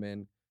pool I'm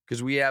in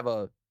because we have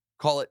a,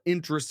 call it,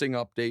 interesting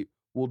update.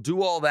 We'll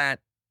do all that.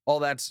 All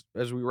that's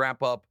as we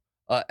wrap up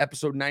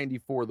episode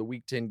 94, the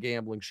Week 10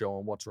 Gambling Show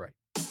on What's Right.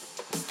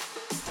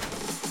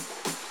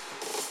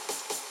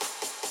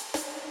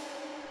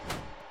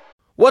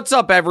 What's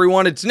up,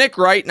 everyone? It's Nick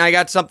Wright, and I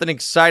got something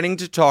exciting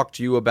to talk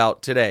to you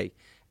about today.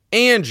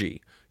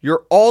 Angie,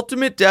 your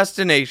ultimate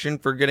destination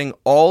for getting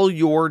all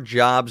your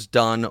jobs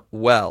done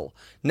well.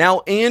 Now,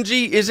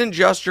 Angie isn't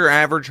just your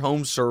average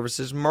home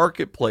services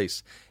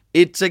marketplace.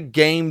 It's a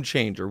game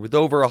changer with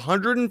over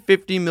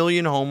 150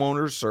 million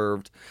homeowners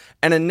served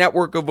and a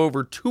network of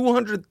over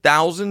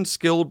 200,000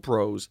 skilled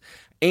pros.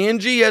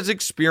 Angie has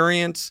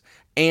experience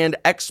and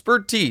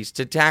expertise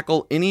to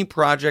tackle any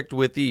project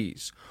with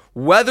ease.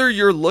 Whether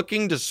you're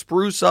looking to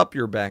spruce up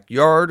your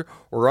backyard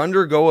or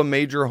undergo a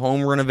major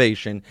home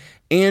renovation,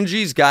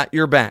 Angie's got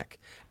your back.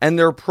 And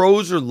their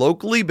pros are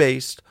locally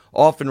based,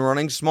 often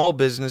running small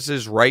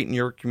businesses right in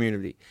your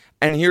community.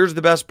 And here's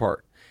the best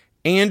part.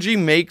 Angie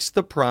makes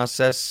the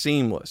process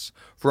seamless.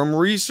 From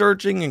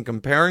researching and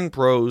comparing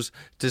pros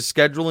to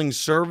scheduling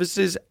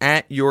services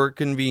at your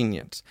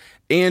convenience,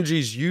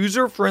 Angie's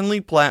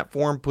user-friendly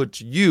platform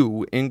puts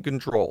you in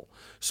control.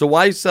 So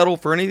why settle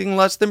for anything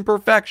less than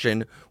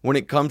perfection when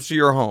it comes to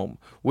your home?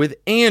 With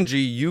Angie,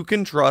 you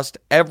can trust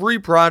every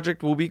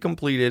project will be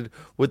completed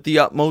with the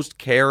utmost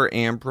care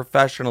and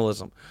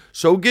professionalism.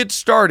 So get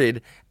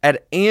started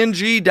at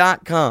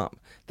Angie.com.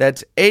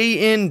 That's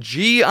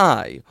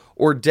ANGI,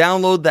 or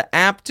download the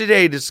app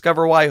today to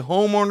discover why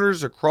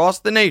homeowners across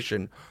the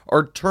nation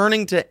are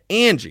turning to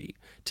Angie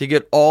to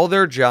get all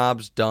their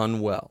jobs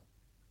done well.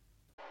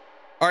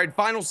 All right,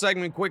 final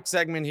segment, quick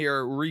segment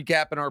here,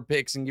 recapping our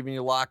picks and giving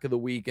you lock of the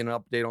week and an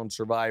update on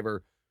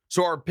Survivor.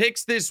 So our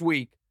picks this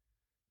week,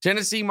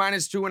 Tennessee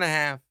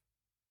 -2.5,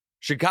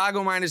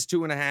 Chicago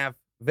 -2.5,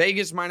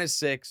 Vegas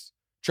 -6,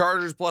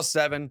 Chargers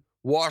 +7,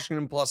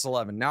 Washington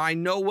 +11. Now, I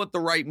know what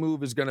the right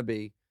move is going to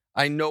be.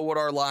 I know what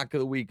our lock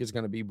of the week is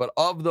going to be, but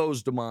of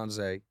those,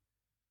 DeMonze,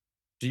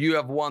 do you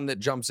have one that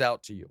jumps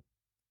out to you?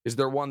 Is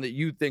there one that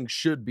you think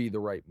should be the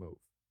right move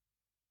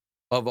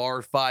of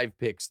our 5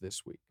 picks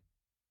this week?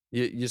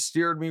 You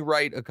steered me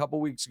right a couple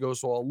weeks ago,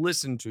 so I'll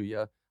listen to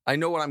you. I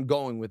know what I'm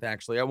going with,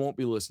 actually. I won't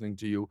be listening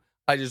to you.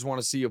 I just want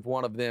to see if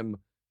one of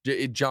them,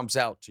 it jumps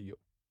out to you.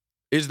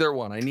 Is there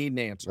one? I need an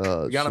answer.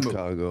 You gotta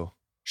Chicago. move.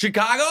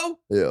 Chicago?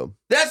 Yeah.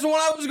 That's the one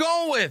I was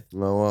going with.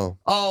 Oh, wow.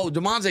 Oh,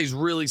 DeMonte's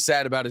really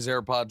sad about his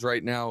AirPods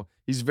right now.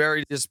 He's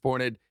very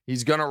disappointed.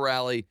 He's going to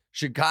rally.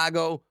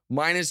 Chicago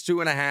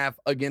 -2.5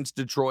 against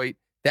Detroit.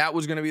 That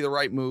was going to be the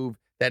right move.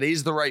 That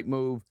is the right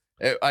move.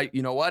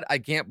 You know what? I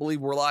can't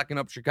believe we're locking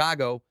up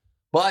Chicago.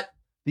 But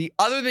the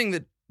other thing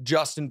that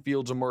Justin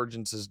Fields'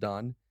 emergence has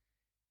done,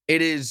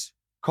 it has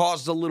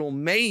caused a little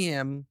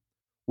mayhem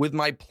with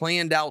my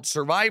planned out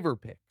Survivor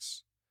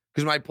picks.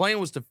 Because my plan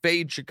was to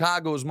fade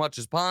Chicago as much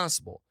as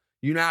possible.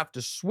 You now have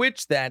to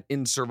switch that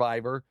in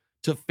Survivor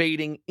to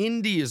fading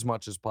Indy as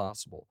much as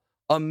possible.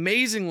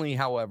 Amazingly,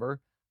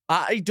 however,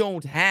 I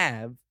don't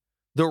have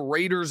the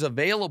Raiders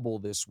available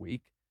this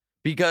week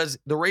because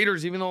the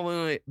Raiders, even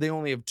though they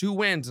only have 2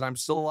 wins and I'm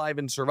still alive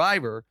in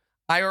Survivor,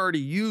 I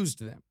already used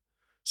them.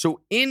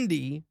 So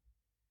Indy,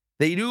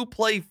 they do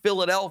play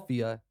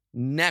Philadelphia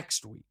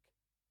next week.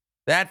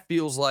 That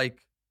feels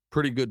like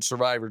pretty good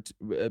Survivor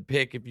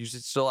pick if you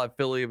still have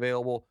Philly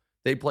available.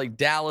 They play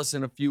Dallas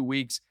in a few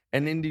weeks,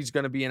 and Indy's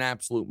going to be an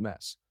absolute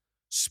mess.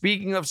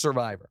 Speaking of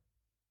Survivor,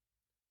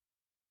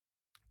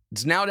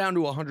 it's now down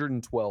to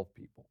 112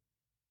 people.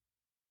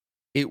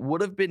 It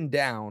would have been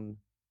down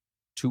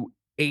to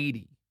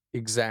 80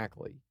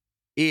 exactly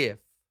if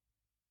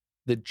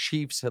the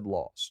Chiefs had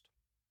lost.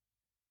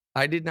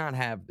 I did not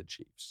have the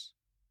Chiefs.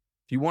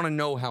 If you want to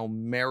know how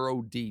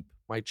marrow deep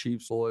my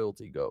Chiefs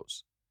loyalty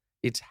goes,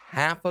 it's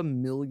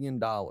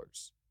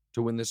 $500,000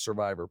 to win this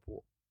Survivor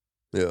pool.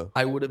 Yeah.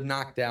 I would have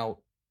knocked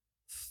out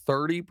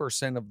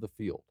 30% of the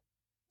field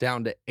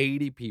down to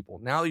 80 people.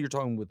 Now you're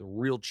talking with a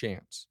real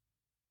chance.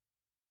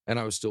 And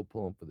I was still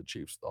pulling for the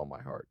Chiefs with all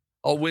my heart.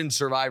 I'll win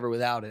Survivor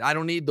without it. I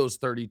don't need those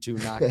 32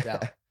 knocked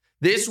out.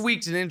 This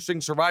week's an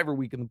interesting Survivor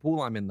week in the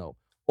pool I'm in, though.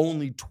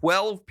 Only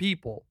 12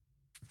 people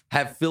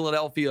have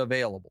Philadelphia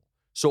available.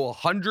 So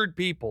 100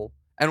 people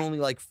and only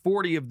like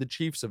 40 of the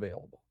Chiefs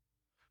available.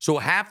 So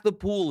half the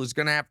pool is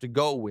going to have to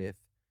go with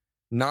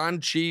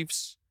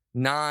non-Chiefs,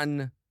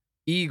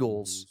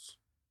 non-Eagles.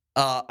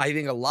 I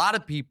think a lot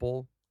of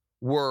people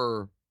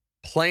were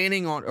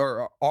planning on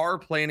or are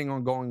planning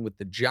on going with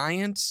the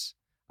Giants.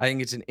 I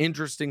think it's an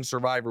interesting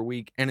Survivor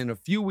week. And in a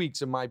few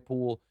weeks in my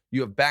pool,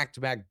 you have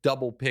back-to-back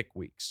double pick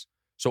weeks.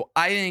 So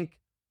I think,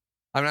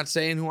 I'm not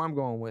saying who I'm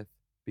going with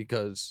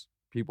because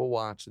people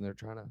watch and they're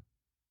trying to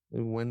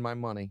win my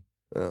money.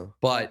 Yeah.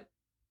 But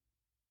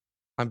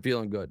I'm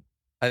feeling good.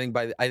 I think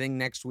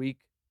next week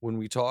when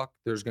we talk,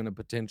 there's going to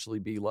potentially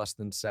be less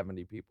than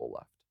 70 people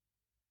left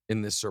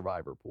in this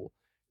Survivor pool.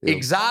 Yep.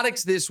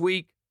 Exotics this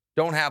week,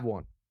 don't have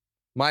one.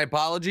 My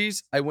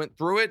apologies. I went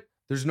through it.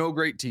 There's no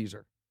great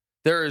teaser.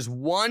 There is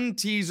one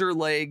teaser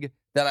leg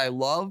that I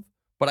love,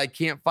 but I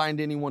can't find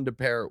anyone to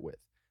pair it with.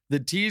 The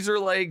teaser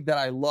leg that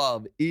I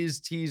love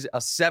is a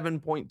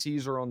 7-point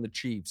teaser on the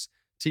Chiefs,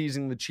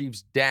 teasing the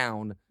Chiefs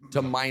down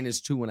to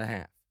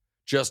 -2.5,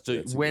 just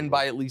to win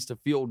by at least a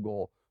field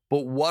goal.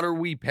 But what are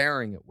we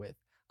pairing it with?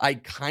 I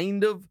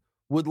kind of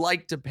would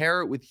like to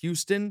pair it with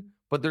Houston,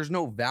 but there's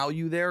no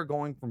value there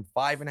going from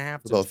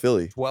 5.5 to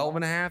Philly?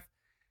 12.5.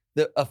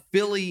 A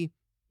Philly,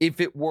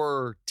 if it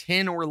were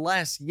 10 or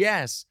less,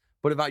 yes.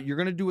 But if you're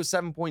going to do a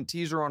 7-point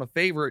teaser on a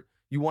favorite,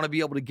 you want to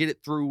be able to get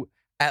it through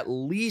at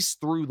least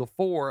through the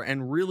 4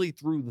 and really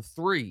through the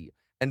 3.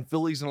 And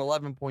Philly's an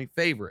 11-point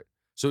favorite.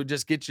 So it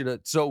just gets you to,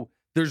 so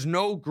there's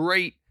no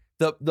great,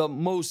 the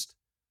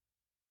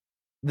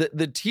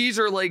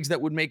teaser legs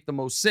that would make the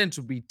most sense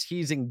would be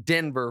teasing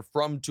Denver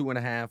from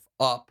 2.5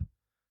 up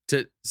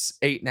to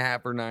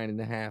 8.5 or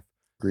 9.5.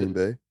 Green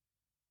Bay.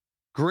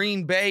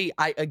 Green Bay,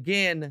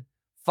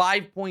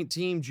 5-point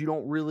teams,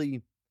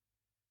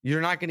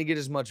 you're not going to get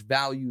as much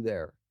value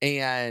there.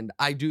 And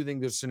I do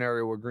think there's a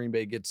scenario where Green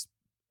Bay gets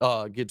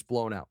gets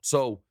blown out.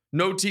 So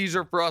no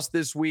teaser for us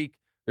this week.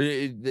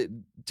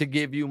 To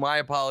give you my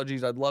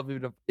apologies, I'd love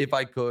it if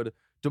I could.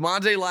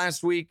 Demonte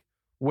last week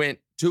went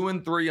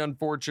 2-3,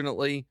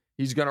 unfortunately.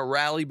 He's going to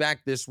rally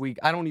back this week.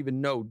 I don't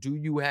even know. Do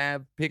you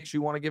have picks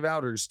you want to give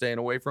out or staying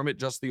away from it?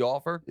 Just the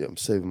offer? Yeah, I'm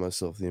saving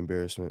myself the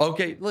embarrassment.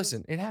 Okay,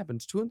 listen, it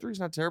happens. 2-3 is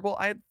not terrible.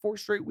 I had 4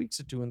 straight weeks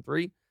at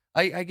 2-3.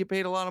 I get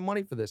paid a lot of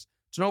money for this.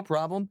 It's no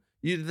problem.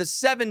 The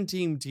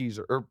 7-team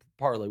teaser or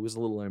parlay was a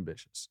little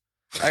ambitious.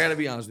 I got to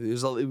be honest with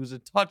you. It was a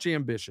touch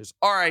ambitious.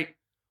 All right,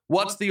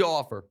 what's the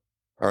offer?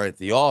 All right,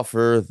 the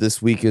offer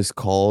this week is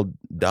called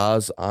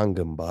Das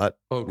Angebot,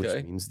 Okay.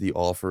 which means the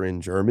offer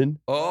in German.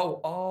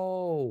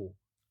 Oh.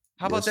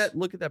 How about that?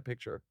 Look at that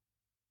picture.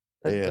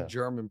 That's Yeah. a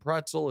German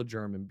pretzel, a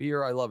German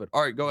beer. I love it.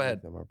 All right, go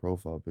ahead. Look at my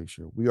profile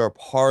picture. We are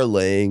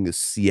parlaying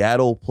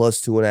Seattle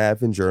plus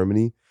 2.5 in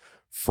Germany.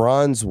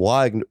 Franz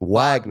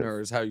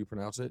Wagner is how you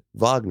pronounce it.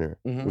 Wagner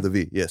Mhm. with a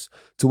V, yes,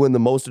 to win the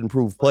most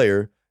improved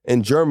player.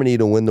 In Germany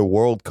to win the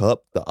World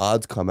Cup, the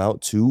odds come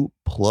out to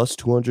plus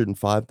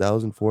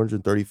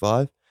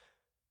 205,435.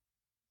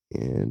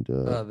 And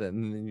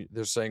Then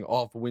they're saying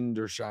off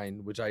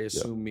Winterschein, which I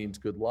assume means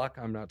good luck.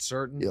 I'm not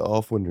certain. yeah,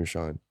 off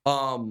Winterschein. Yeah,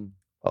 no,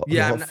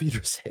 I'm not-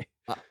 Wiedersehen.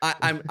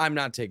 I'm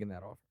not taking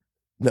that off.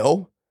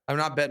 No, I'm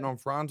not betting on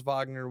Franz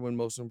Wagner to win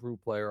most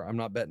improved player. I'm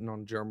not betting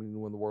on Germany to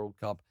win the World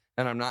Cup.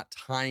 And I'm not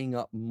tying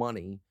up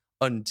money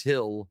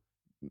until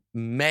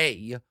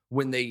May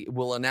when they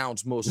will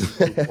announce most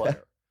improved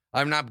player.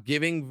 I'm not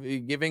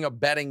giving a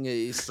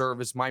betting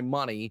service my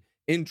money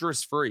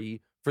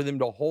interest-free for them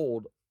to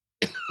hold.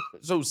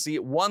 So see,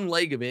 one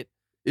leg of it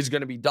is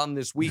going to be done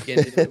this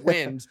weekend. If it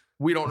wins,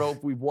 we don't know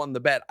if we've won the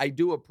bet. I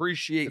do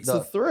appreciate it's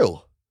the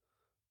thrill.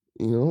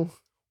 You know,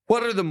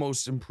 what are the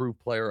most improved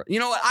player? You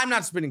know what? I'm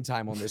not spending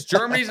time on this.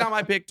 Germany's not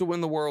my pick to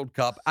win the World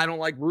Cup. I don't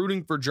like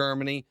rooting for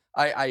Germany.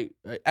 I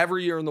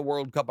every year in the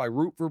World Cup, I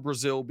root for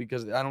Brazil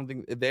because I don't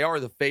think they are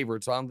the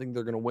favorites. So I don't think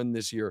they're going to win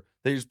this year.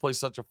 They just play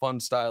such a fun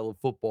style of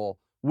football.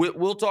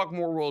 We'll talk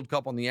more World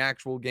Cup on the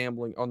actual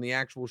gambling, on the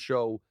actual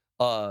show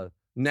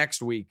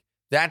next week.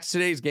 That's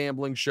today's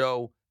gambling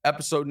show,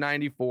 episode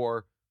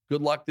 94.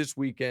 Good luck this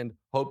weekend.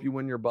 Hope you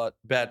win your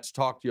bets.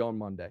 Talk to you on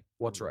Monday.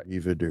 What's right?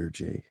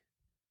 Arrivederci.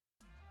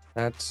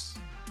 That's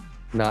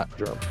not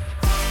German.